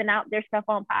are giving out their stuff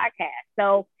on podcasts.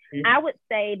 So I would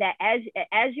say that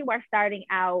as you are starting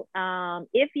out,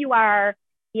 if you are,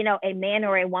 a man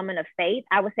or a woman of faith,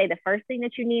 I would say the first thing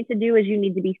that you need to do is you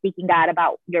need to be seeking God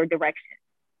about your direction.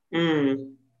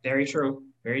 Very true.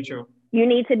 Very true. You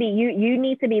need to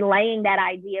be laying that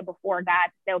idea before God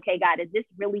to say, okay, God, is this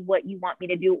really what you want me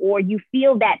to do? Or you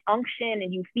feel that unction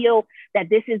and you feel that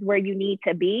this is where you need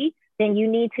to be, then you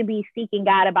need to be seeking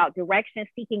God about direction,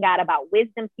 seeking God about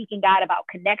wisdom, seeking God about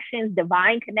connections,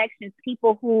 divine connections,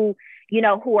 people who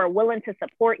are willing to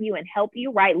support you and help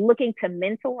you, right? Looking to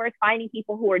mentors, finding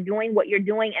people who are doing what you're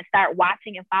doing and start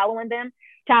watching and following them.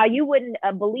 Child, you wouldn't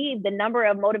believe the number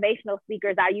of motivational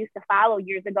speakers I used to follow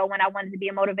years ago when I wanted to be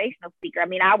a motivational speaker. I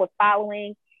mean, I was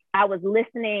following, I was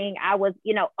listening, I was,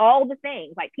 all the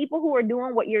things, like people who are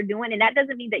doing what you're doing. And that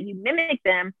doesn't mean that you mimic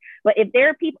them, but if there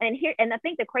are people, and I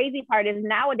think the crazy part is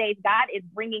nowadays God is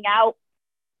bringing out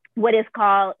what is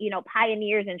called,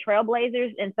 pioneers and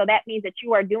trailblazers. And so that means that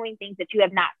you are doing things that you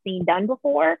have not seen done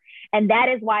before. And that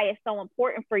is why it's so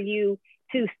important for you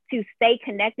to stay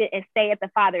connected and stay at the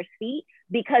Father's feet.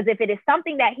 Because if it is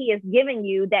something that he is giving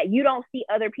you that you don't see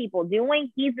other people doing,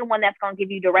 he's the one that's going to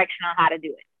give you direction on how to do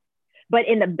it. But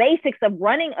in the basics of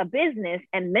running a business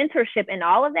and mentorship and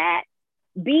all of that,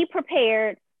 be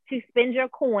prepared to spend your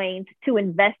coins to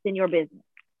invest in your business.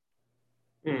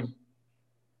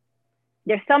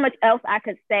 There's so much else I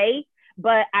could say,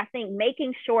 but I think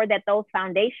making sure that those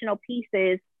foundational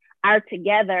pieces are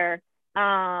together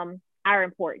are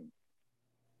important.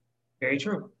 Very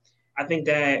true. I think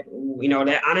that,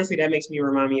 that honestly, that makes me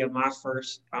remind me of my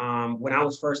first, when I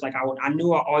was first, like I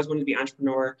knew I always wanted to be an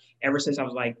entrepreneur ever since I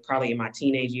was like probably in my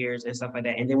teenage years and stuff like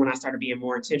that. And then when I started being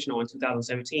more intentional in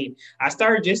 2017, I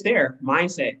started just there,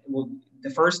 mindset. Well, the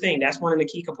first thing, that's one of the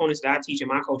key components that I teach in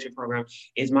my coaching program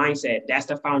is mindset. That's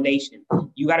the foundation.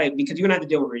 You got to, because you're going to have to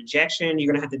deal with rejection.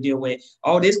 You're going to have to deal with,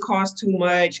 oh, this costs too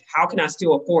much. How can I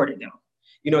still afford it though?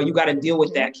 You got to deal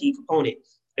with that key component.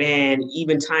 And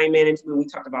even time management, we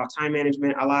talked about time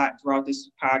management a lot throughout this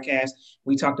podcast.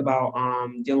 We talked about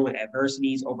dealing with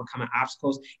adversities, overcoming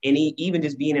obstacles, and even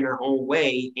just being in our own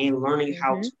way and learning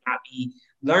how to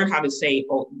learn how to say,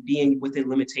 being within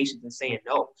limitations and saying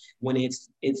no when it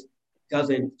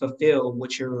doesn't fulfill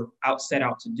what you're set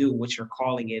out to do, what your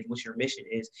calling is, what your mission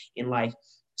is in life.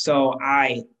 So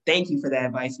I thank you for that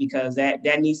advice, because that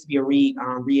needs to be a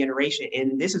reiteration.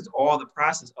 And this is all the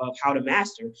process of how to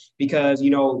master, because,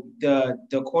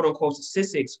 the quote unquote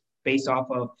statistics based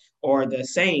off of, or the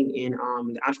saying in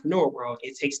the entrepreneur world,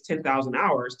 it takes 10,000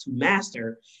 hours to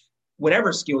master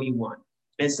whatever skill you want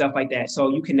and stuff like that. So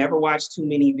you can never watch too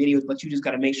many videos, but you just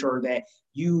got to make sure that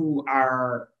you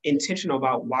are intentional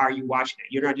about why are you watching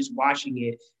it. You're not just watching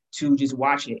it to just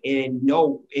watch it. And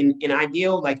in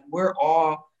ideal, like we're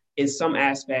all in some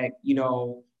aspect,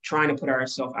 trying to put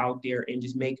ourselves out there and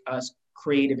just make us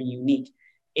creative and unique.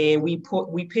 And we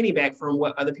piggyback from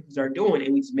what other people are doing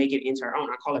and we just make it into our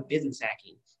own. I call it business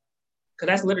hacking, because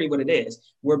that's literally what it is.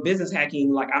 We're business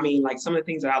hacking. Like some of the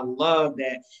things that I love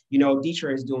that,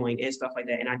 Deetra is doing and stuff like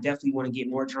that. And I definitely want to get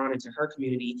more drawn into her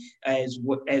community as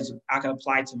I can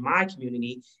apply to my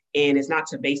community. And it's not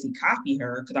to basically copy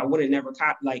her, because I would have never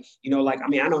copied, I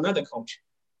know another coach.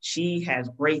 She has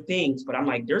great things, but I'm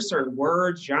like, there's certain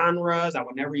words, genres I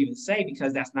would never even say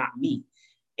because that's not me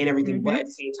and everything. Mm-hmm. But at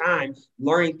the same time,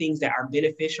 learning things that are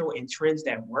beneficial and trends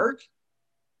that work,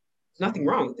 there's nothing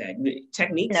wrong with that.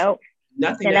 Techniques. Nope.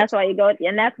 Nothing. And that's why you go,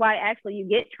 and that's why actually you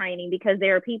get training, because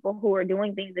there are people who are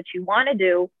doing things that you want to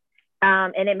do.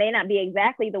 And it may not be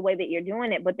exactly the way that you're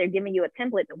doing it, but they're giving you a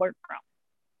template to work from.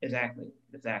 Exactly.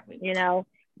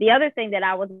 The other thing that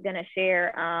I was going to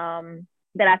share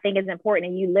that I think is important,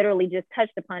 and you literally just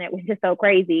touched upon it, which is so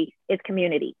crazy, is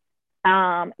community.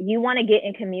 You want to get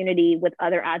in community with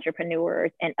other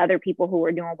entrepreneurs and other people who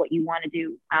are doing what you want to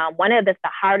do. One of the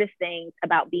hardest things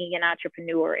about being an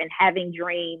entrepreneur and having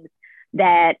dreams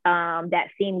that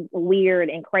seem weird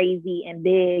and crazy and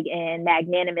big and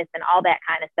magnanimous and all that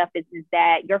kind of stuff is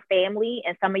that your family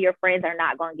and some of your friends are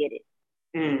not going to get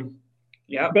it.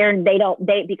 Yeah.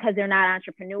 Because they're not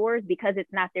entrepreneurs, because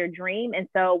it's not their dream. And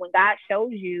so when God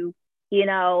shows you,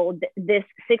 this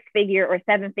 6-figure or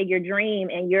 7-figure dream,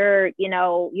 and you're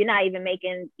not even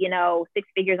making, 6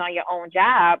 figures on your own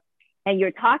job, and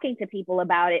you're talking to people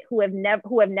about it who have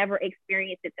never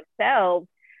experienced it themselves,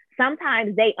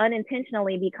 sometimes they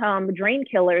unintentionally become dream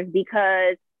killers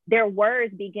because their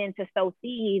words begin to sow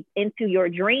seeds into your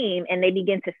dream and they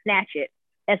begin to snatch it.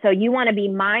 And so you want to be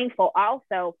mindful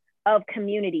also of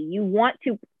community. You want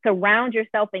to surround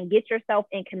yourself and get yourself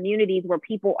in communities where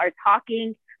people are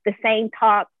talking the same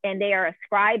talk and they are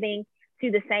ascribing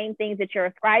to the same things that you're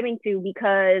ascribing to,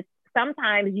 because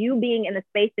sometimes you being in the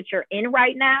space that you're in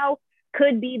right now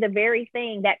could be the very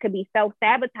thing that could be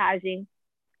self-sabotaging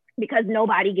because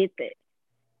nobody gets it.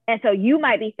 And so you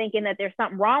might be thinking that there's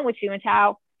something wrong with you, and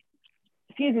child,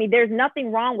 excuse me, there's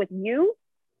nothing wrong with you.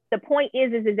 The point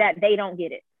is that they don't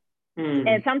get it.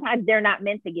 And sometimes they're not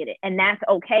meant to get it. And that's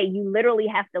okay. You literally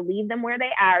have to leave them where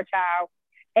they are, child.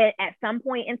 And at some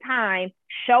point in time,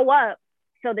 show up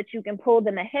so that you can pull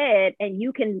them ahead and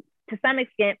you can, to some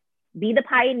extent, be the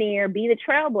pioneer, be the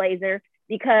trailblazer,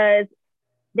 because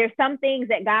there's some things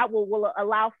that God will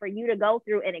allow for you to go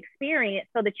through and experience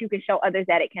so that you can show others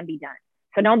that it can be done.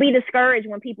 So don't be discouraged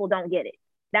when people don't get it.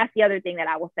 That's the other thing that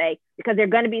I will say, because there are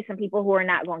going to be some people who are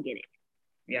not going to get it.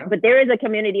 Yeah. But there is a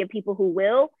community of people who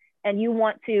will, and you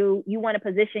want to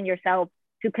position yourself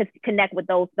to connect with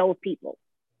those people.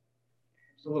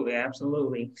 Absolutely,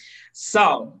 absolutely.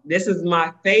 So this is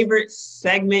my favorite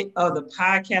segment of the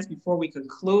podcast before we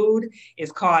conclude.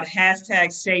 It's called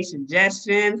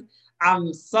 #ShaySuggestions.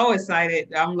 I'm so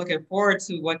excited. I'm looking forward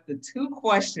to what the 2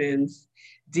 questions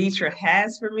Deetra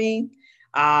has for me.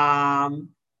 Now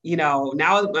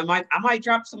I might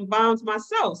drop some bombs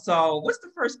myself. So what's the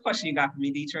first question you got for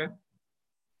me, Deetra?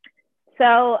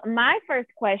 So my first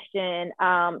question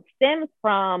stems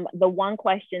from the one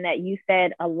question that you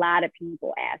said a lot of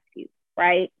people ask you,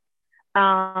 right?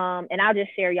 And I'll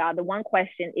just share, y'all. The one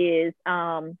question is,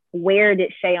 where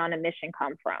did Shay on a Mission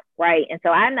come from, right? And so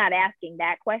I'm not asking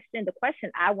that question. The question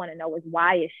I want to know is,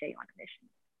 why is Shay on a mission?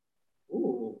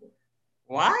 Ooh,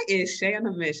 why is Shay on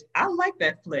a mission? I like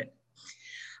that flip.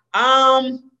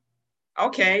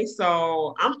 Okay,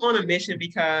 so I'm on a mission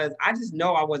because I just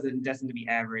know I wasn't destined to be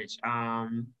average.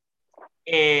 And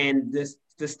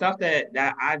the stuff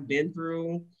that I've been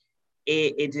through,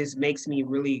 it just makes me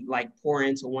really want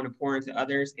to pour into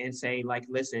others and say,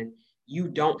 listen, you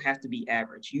don't have to be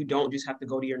average. You don't just have to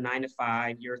go to your 9 to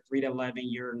 5, your 3 to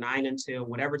 11, your 9 until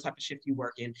whatever type of shift you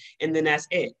work in, and then that's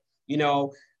it.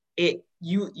 The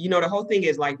whole thing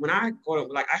is when I go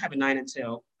to, I have a 9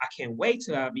 until, I can't wait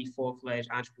till I'll be full-fledged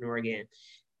entrepreneur again.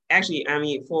 Actually,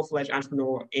 full-fledged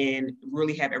entrepreneur and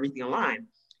really have everything aligned.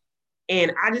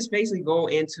 And I just basically go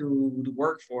into the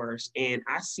workforce and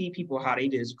I see people, how they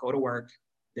just go to work.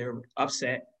 They're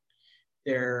upset.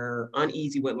 They're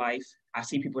uneasy with life. I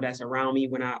see people that's around me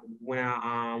when I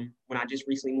just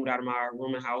recently moved out of my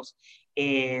rooming house,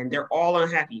 and they're all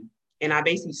unhappy. And I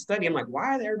basically study. I'm like,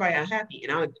 why is everybody unhappy?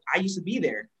 And I used to be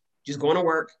there, just going to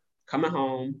work, coming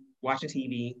home, watching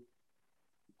TV,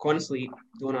 going to sleep,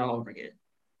 doing it all over again.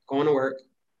 Going to work,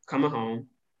 coming home,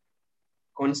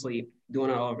 going to sleep, doing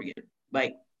it all over again.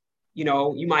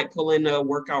 You might pull in a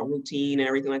workout routine and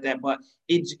everything like that, but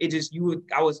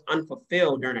I was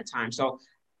unfulfilled during that time. So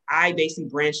I basically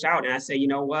branched out and I said, you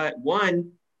know what?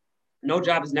 One, no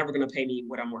job is never going to pay me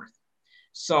what I'm worth.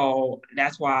 So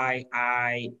that's why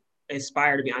I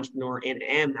aspire to be an entrepreneur and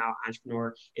am now an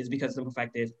entrepreneur, is because of the simple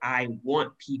fact is I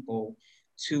want people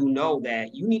to know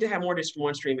that you need to have more than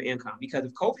one stream of income, because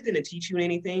if COVID didn't teach you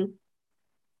anything,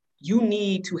 you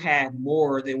need to have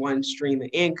more than one stream of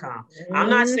income. I'm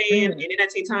not saying, and at the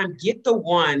same time, get the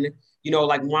one,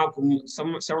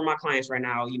 some of my clients right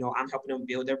now, I'm helping them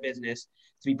build their business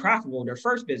to be profitable, their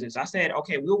first business. I said,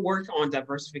 okay, we'll work on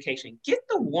diversification. Get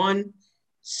the one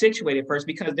situated first,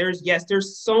 because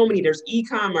there's so many, there's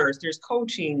e-commerce, there's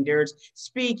coaching, there's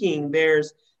speaking,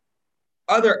 there's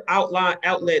other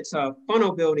outlets of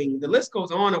funnel building. The list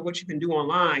goes on of what you can do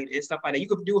online and stuff like that. You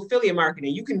could do affiliate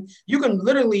marketing. You can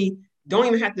literally don't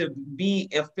even have to be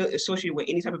associated with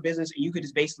any type of business. You could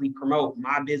just basically promote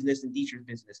my business and Deetra's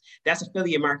business. That's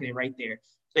affiliate marketing right there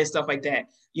and stuff like that,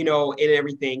 and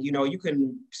everything. You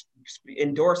can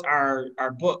endorse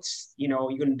our books, you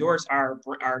can endorse our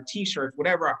t-shirts,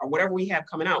 whatever we have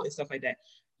coming out and stuff like that.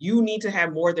 You need to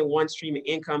have more than one stream of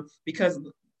income, because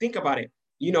think about it.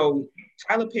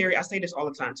 Tyler Perry, I say this all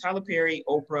the time, Tyler Perry,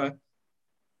 Oprah,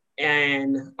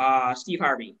 and Steve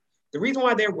Harvey. The reason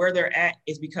why they're where they're at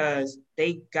is because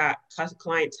they got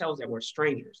clientele that were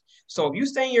strangers. So if you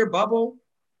stay in your bubble,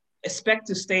 expect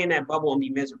to stay in that bubble and be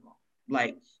miserable.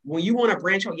 When you want to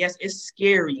branch out, yes, it's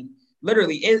scary.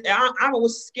 Literally, I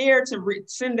was scared to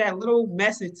send that little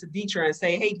message to Deetra and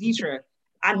say, hey, Deetra,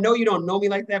 I know you don't know me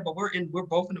like that, but we're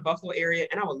both in the Buffalo area,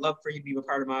 and I would love for you to be a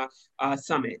part of my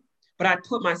summit. But I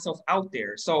put myself out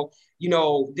there. So,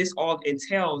 this all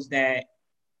entails that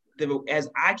as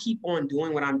I keep on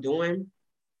doing what I'm doing,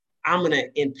 I'm gonna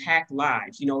impact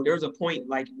lives. There's a point,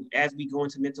 like, as we go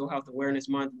into Mental Health Awareness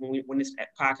Month, when this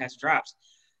podcast drops,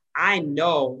 I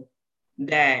know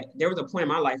that there was a point in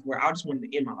my life where I just wanted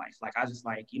to end my life. Like, I was just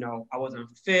like, I wasn't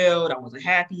fulfilled, I wasn't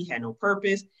happy, had no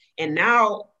purpose. And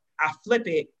now I flip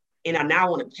it, and I now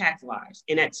want to impact lives.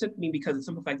 And that took me, because the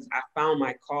simple fact is I found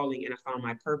my calling and I found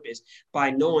my purpose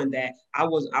by knowing that I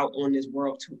wasn't out on this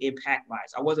world to impact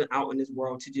lives. I wasn't out in this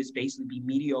world to just basically be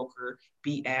mediocre,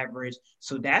 be average.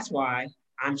 So that's why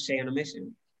I'm Shay on a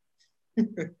mission. I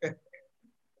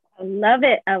love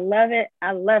it. I love it.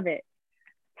 I love it.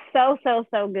 So, so,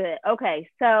 so good. Okay.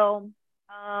 So,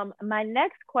 my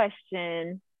next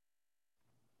question.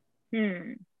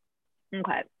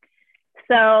 Okay.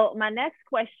 So, my next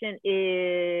question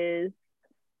is,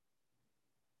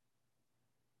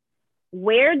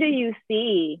 where do you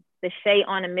see the Shay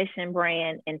on a Mission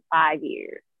brand in 5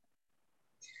 years?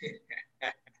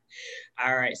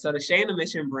 All right. So the Shay on a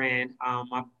Mission brand,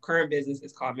 my current business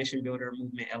is called Mission Builder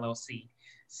Movement LLC.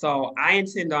 So I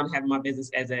intend on having my business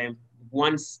as a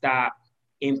one-stop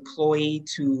employee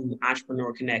to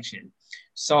entrepreneur connection.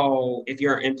 So if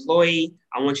you're an employee,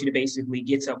 I want you to basically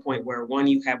get to a point where, one,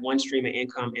 you have one stream of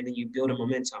income, and then you build a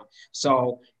momentum.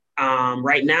 So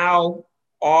right now,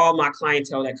 all my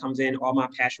clientele that comes in, all my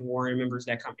Passion Warrior members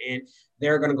that come in,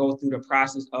 they're going to go through the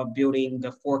process of building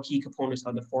the 4 key components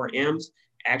of the 4 M's.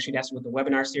 Actually, that's what the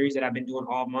webinar series that I've been doing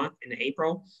all month in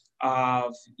April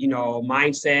of,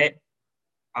 mindset,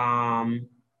 um,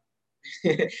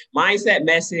 mindset,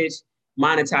 message,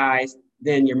 monetize,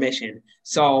 then your mission.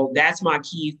 So that's my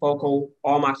key focal.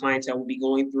 All my clientele will be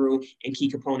going through and key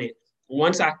component.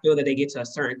 Once I feel that they get to a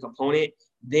certain component,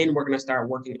 then we're going to start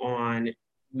working on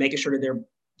making sure that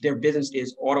their business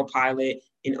is autopilot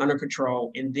and under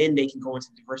control, and then they can go into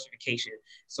diversification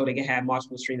so they can have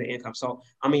multiple streams of income. So,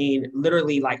 I mean,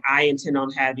 literally, like, I intend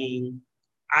on having,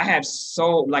 I have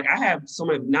so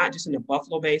many, not just in the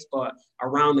Buffalo base, but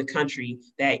around the country,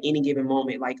 that any given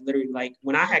moment, like, literally, like,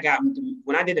 when I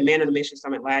did the Man on the Mission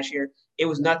Summit last year, it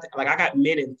was nothing. Like, I got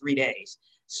men in 3 days.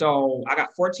 So I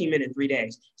got 14 men in 3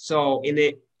 days. So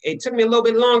it took me a little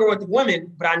bit longer with the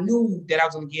women, but I knew that I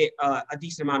was going to get a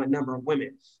decent amount of number of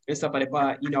women and stuff like that.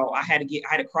 But, I had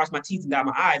to cross my T's and dot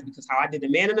my I's, because how I did the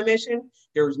Man on the Mission,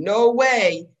 there was no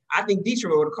way. I think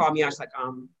Dietrich would have called me. I was like,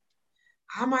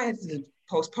 I might have to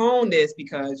postpone this,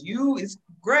 because it's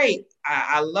great.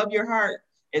 I love your heart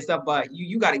and stuff, but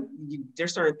you got to,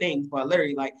 there's certain things, but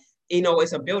literally, like,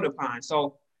 it's a build upon.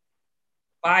 So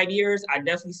 5 years, I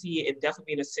definitely see it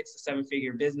definitely being a 6 to 7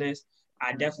 figure business.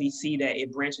 I definitely see that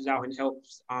it branches out and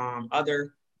helps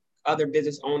other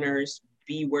business owners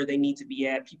be where they need to be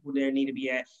at, people there need to be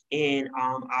at. And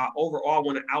I overall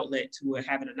want an outlet to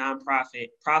having a nonprofit,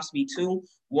 possibly two.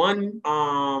 One,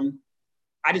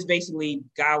 I just basically,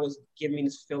 God was giving me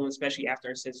this feeling, especially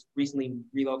after since recently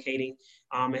relocating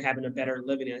and having a better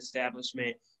living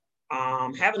establishment.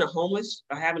 Having a homeless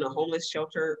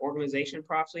shelter organization,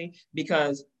 probably,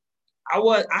 because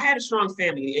I had a strong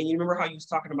family, and you remember how you was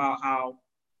talking about how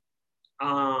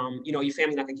your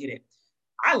family not gonna get it.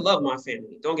 I love my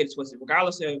family. Don't get it twisted.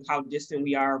 Regardless of how distant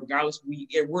we are,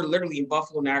 we're literally in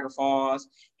Buffalo, Niagara Falls,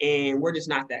 and we're just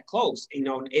not that close.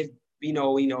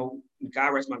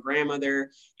 God rest my grandmother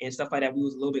and stuff like that. We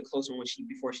was a little bit closer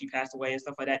before she passed away and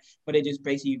stuff like that. But it just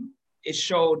basically, it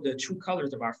showed the true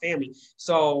colors of our family.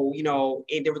 So,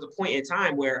 there was a point in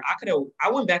time where I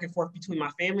went back and forth between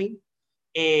my family,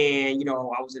 and,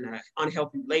 I was in an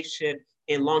unhealthy relationship.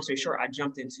 And long story short, I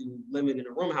jumped into living in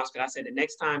a room house, because I said the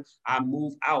next time I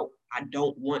move out, I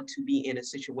don't want to be in a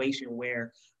situation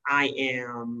where I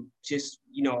am just,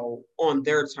 on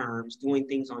their terms, doing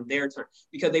things on their terms,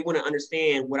 because they want to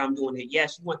understand what I'm doing.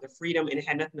 Yes, you want the freedom, and it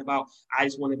had nothing about, I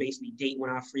just want to basically date when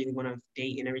I freely want to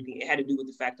date and everything. It had to do with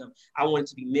the fact of, I wanted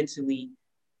to be mentally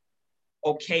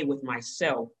okay with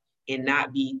myself and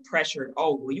not be pressured.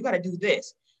 Oh, well, you got to do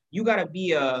this. You got to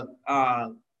be a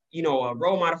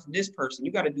role model for this person.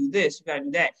 You got to do this. You got to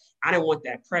do that. I didn't want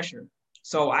that pressure.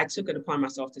 So I took it upon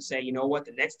myself to say, you know what,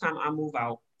 the next time I move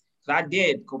out, because I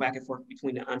did go back and forth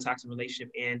between the untoxic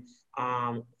relationship and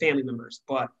family members.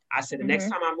 But I said, the next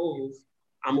time I move,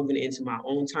 I'm moving into my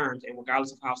own terms. And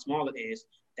regardless of how small it is,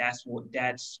 that's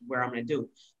where I'm going to do.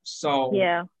 So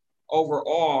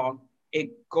overall,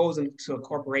 it goes into a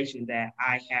corporation that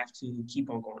I have to keep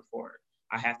on going forward.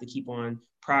 I have to keep on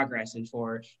progressing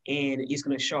forward, and it's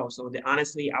going to show. So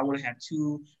honestly, I want to have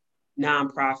two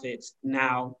nonprofits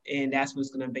now, and that's what's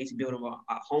going to basically build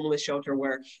a homeless shelter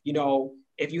where, you know,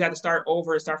 if you have to start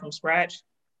over and start from scratch,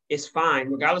 it's fine,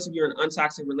 regardless if you're in an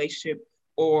untoxic relationship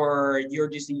or you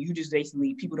just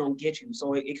basically people don't get you.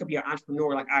 So it could be an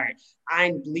entrepreneur like, all right,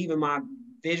 I believe in my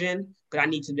vision, but I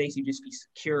need to basically just be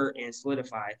secure and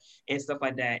solidified and stuff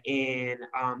like that. And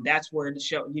that's where the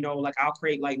show, you know, like I'll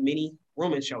create like mini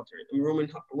room and shelters, room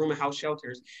and house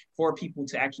shelters for people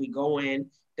to actually go in.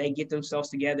 They get themselves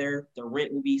together. The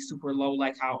rent will be super low.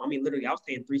 Like how, I mean, literally, I was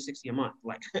paying $360 a month.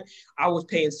 Like I was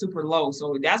paying super low.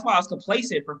 So that's why I was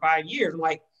complacent for 5 years. I'm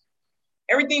like,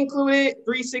 everything included,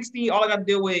 360. All I got to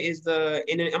deal with is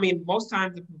and then, I mean, most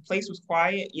times the place was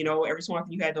quiet. You know, every so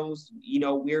often you had those, you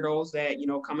know, weirdos that, you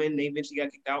know, come in, they eventually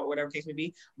got kicked out, whatever case may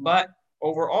be. But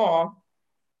overall,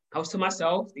 I was to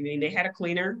myself. I mean, they had a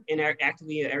cleaner and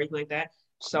actively and everything like that.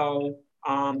 So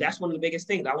that's one of the biggest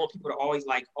things. I want people to always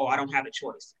like, oh, I don't have a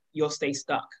choice. You'll stay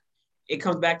stuck. It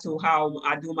comes back to how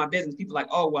I do my business. People are like,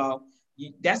 oh, well,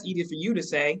 that's easy for you to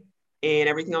say and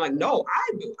everything. I'm like, no,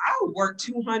 I would work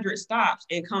 200 stops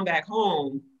and come back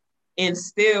home and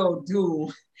still do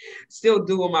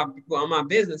on my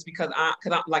business because I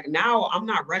like now I'm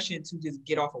not rushing to just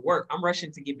get off of work. I'm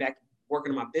rushing to get back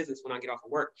working on my business when I get off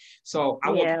of work. So I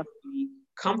want people to be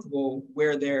comfortable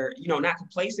where they're, you know, not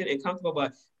complacent and comfortable,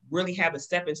 but really have a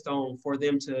stepping stone for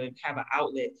them to have an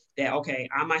outlet that, okay,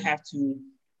 I might have to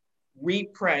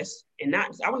repress and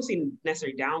not, I wouldn't say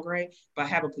necessarily downgrade, but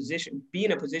have a position, be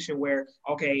in a position where,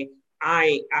 okay,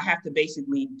 I have to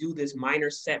basically do this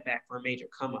minor setback for a major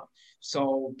come up.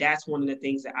 So that's one of the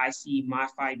things that I see my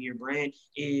 5-year brand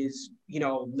is, you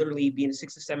know, literally being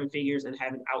 6 to 7 figures and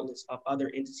having outlets of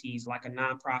other entities like a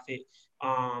nonprofit.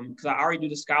 Because I already do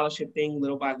the scholarship thing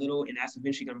little by little, and that's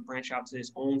eventually going to branch out to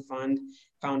its own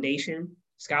foundation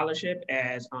scholarship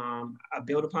as a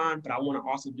build upon. But I want to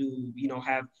also do, you know,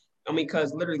 have, I mean,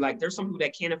 because literally, like, there's some people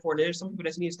that can't afford it. There's some people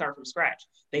that need to start from scratch.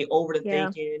 They over the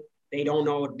thinking. They don't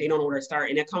know where to start.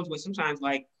 And that comes with sometimes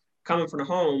like coming from the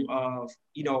home of,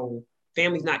 you know,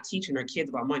 families not teaching their kids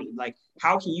about money. Like,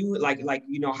 how can you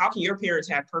you know, how can your parents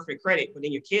have perfect credit, but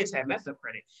then your kids have messed up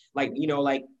credit? Like, you know,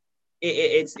 like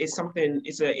it's something,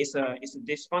 it's a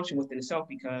dysfunction within itself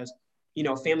because, you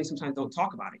know, families sometimes don't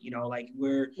talk about it, you know, like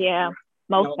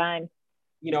most times.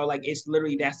 You know, like it's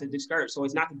literally that's the discourage. So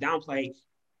it's not to downplay,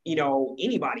 you know,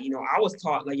 anybody. You know, I was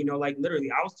taught like, you know, like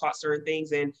literally I was taught certain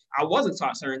things and I wasn't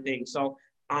taught certain things. So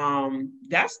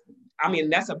that's, I mean,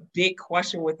 that's a big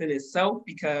question within itself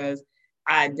because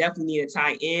I definitely need to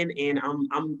tie in and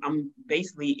I'm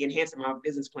basically enhancing my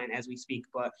business plan as we speak.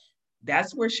 But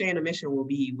that's where Shay and the Mission will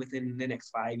be within the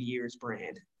next 5 years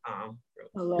brand. I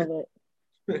love it.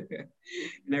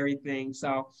 And everything.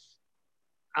 So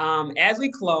as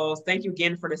we close, thank you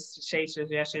again for the shade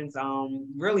suggestions.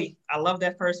 Really, I love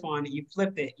that first one. You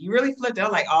flipped it. You really flipped it. I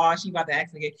was like, oh, she about to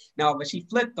actually no, but she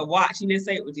flipped the why. She didn't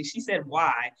say she said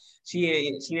why.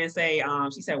 She didn't say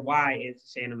she said why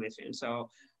is Shayna Mission. So,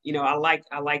 you know, I like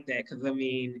that because I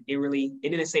mean it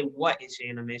didn't say what is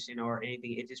Shayna Mission or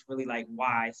anything. It just really like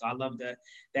why. So I love that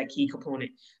key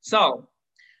component. So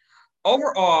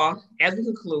overall, as we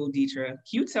conclude, Deetra, can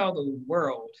you tell the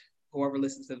world, whoever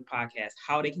listens to the podcast,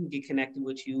 how they can get connected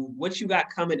with you, what you got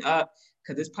coming up,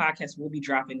 because this podcast will be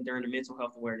dropping during the Mental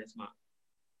Health Awareness Month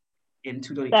in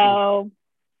 2022. So,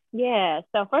 yeah.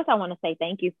 So first, I want to say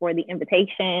thank you for the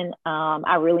invitation.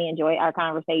 I really enjoyed our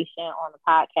conversation on the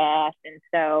podcast, and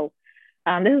so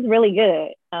this is really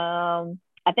good. I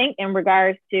think in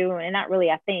regards to, and not really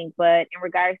I think, but in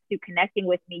regards to connecting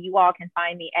with me, you all can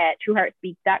find me at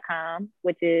trueheartspeaks.com,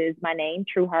 which is my name,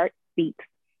 True Heart Speaks.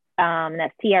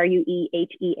 That's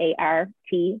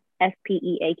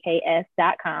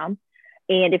TrueHeartSpeaks.com.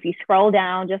 And if you scroll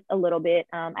down just a little bit,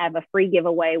 I have a free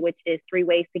giveaway, which is 3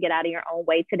 ways to get out of your own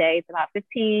way today. It's about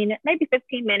 15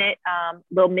 minute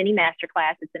little mini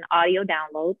masterclass. It's an audio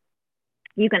download.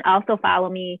 You can also follow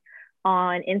me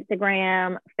on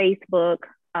Instagram, Facebook,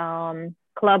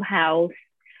 Clubhouse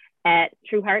at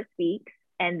True Heart Speaks.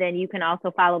 And then you can also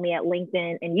follow me at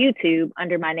LinkedIn and YouTube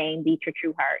under my name, Deetra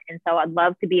Trueheart. And so I'd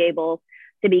love to be able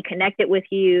to be connected with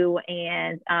you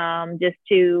and just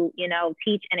to, you know,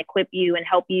 teach and equip you and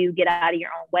help you get out of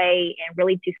your own way and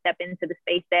really to step into the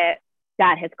space that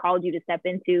God has called you to step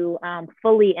into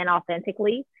fully and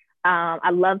authentically.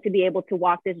 I'd love to be able to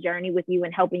walk this journey with you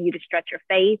and helping you to stretch your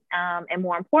faith. And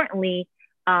more importantly,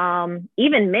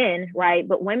 even men, right?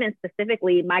 But women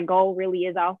specifically, my goal really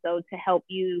is also to help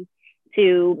you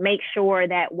to make sure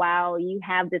that while you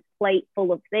have this plate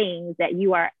full of things that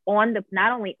you are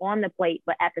not only on the plate,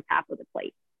 but at the top of the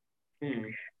plate.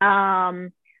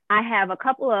 I have a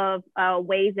couple of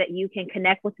ways that you can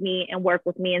connect with me and work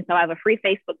with me. And so I have a free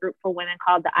Facebook group for women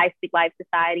called the I Speak Life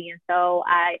Society. And so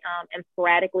I am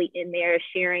sporadically in there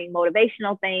sharing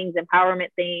motivational things, empowerment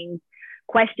things,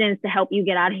 questions to help you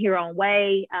get out of your own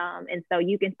way. And so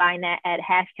you can find that at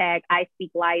hashtag I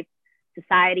Speak Life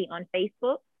Society on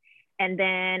Facebook. And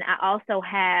then I also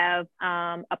have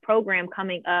a program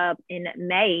coming up in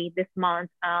May this month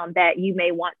that you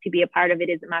may want to be a part of. It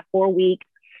is my 4-week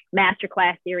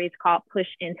masterclass series called Push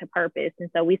Into Purpose. And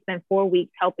so we spend 4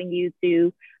 weeks helping you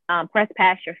to press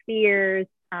past your fears,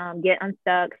 get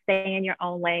unstuck, stay in your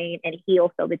own lane, and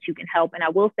heal so that you can help. And I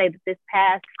will say that this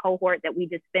past cohort that we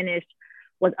just finished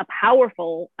was a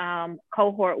powerful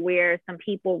cohort where some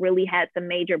people really had some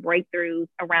major breakthroughs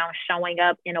around showing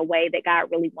up in a way that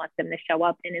God really wants them to show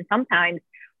up in. And sometimes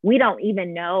we don't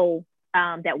even know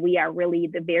that we are really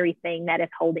the very thing that is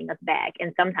holding us back.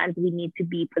 And sometimes we need to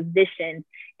be positioned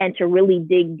and to really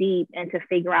dig deep and to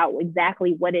figure out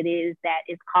exactly what it is that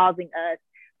is causing us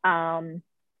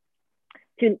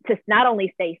to not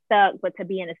only stay stuck, but to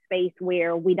be in a space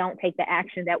where we don't take the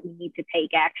action that we need to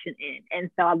take action in.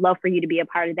 And so I'd love for you to be a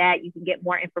part of that. You can get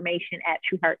more information at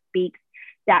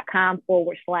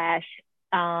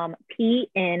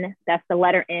trueheartspeaks.com/PN. That's the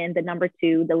letter N, the number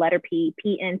 2, the letter P,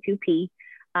 PN2P.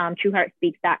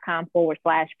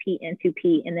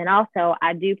 trueheartspeaks.com/PN2P. And then also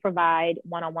I do provide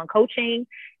one-on-one coaching.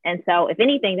 And so if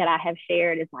anything that I have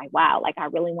shared is like, wow, like I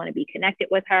really want to be connected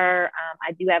with her.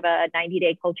 I do have a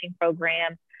 90-day coaching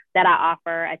program that I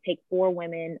offer. I take 4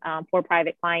 women, 4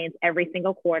 private clients every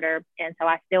single quarter. And so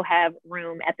I still have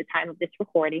room at the time of this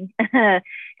recording.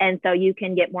 And so you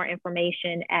can get more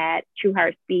information at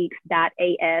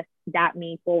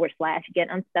trueheartspeaks.as.me/get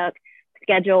unstuck.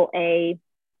 Schedule a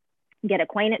get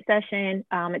acquainted session.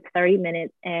 It's 30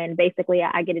 minutes. And basically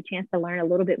I get a chance to learn a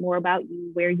little bit more about you,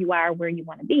 where you are, where you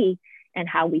want to be, and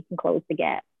how we can close the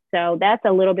gap. So that's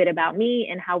a little bit about me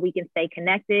and how we can stay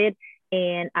connected.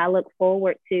 And I look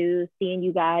forward to seeing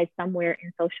you guys somewhere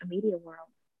in social media world.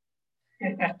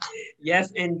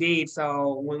 Yes, indeed.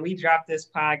 So when we drop this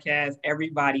podcast,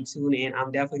 everybody tune in.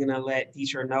 I'm definitely going to let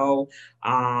Deetra know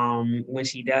when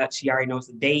she does. She already knows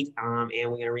the date, and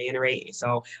we're going to reiterate.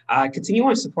 So continue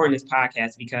on supporting this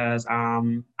podcast because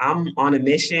I'm on a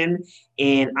mission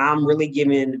and I'm really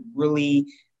giving really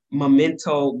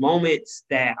memento moments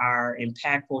that are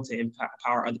impactful to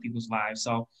empower other people's lives.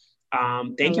 So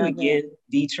thank you again,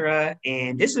 Deetra.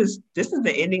 And this is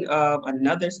the ending of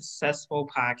another successful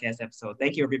podcast episode.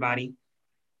 Thank you, everybody.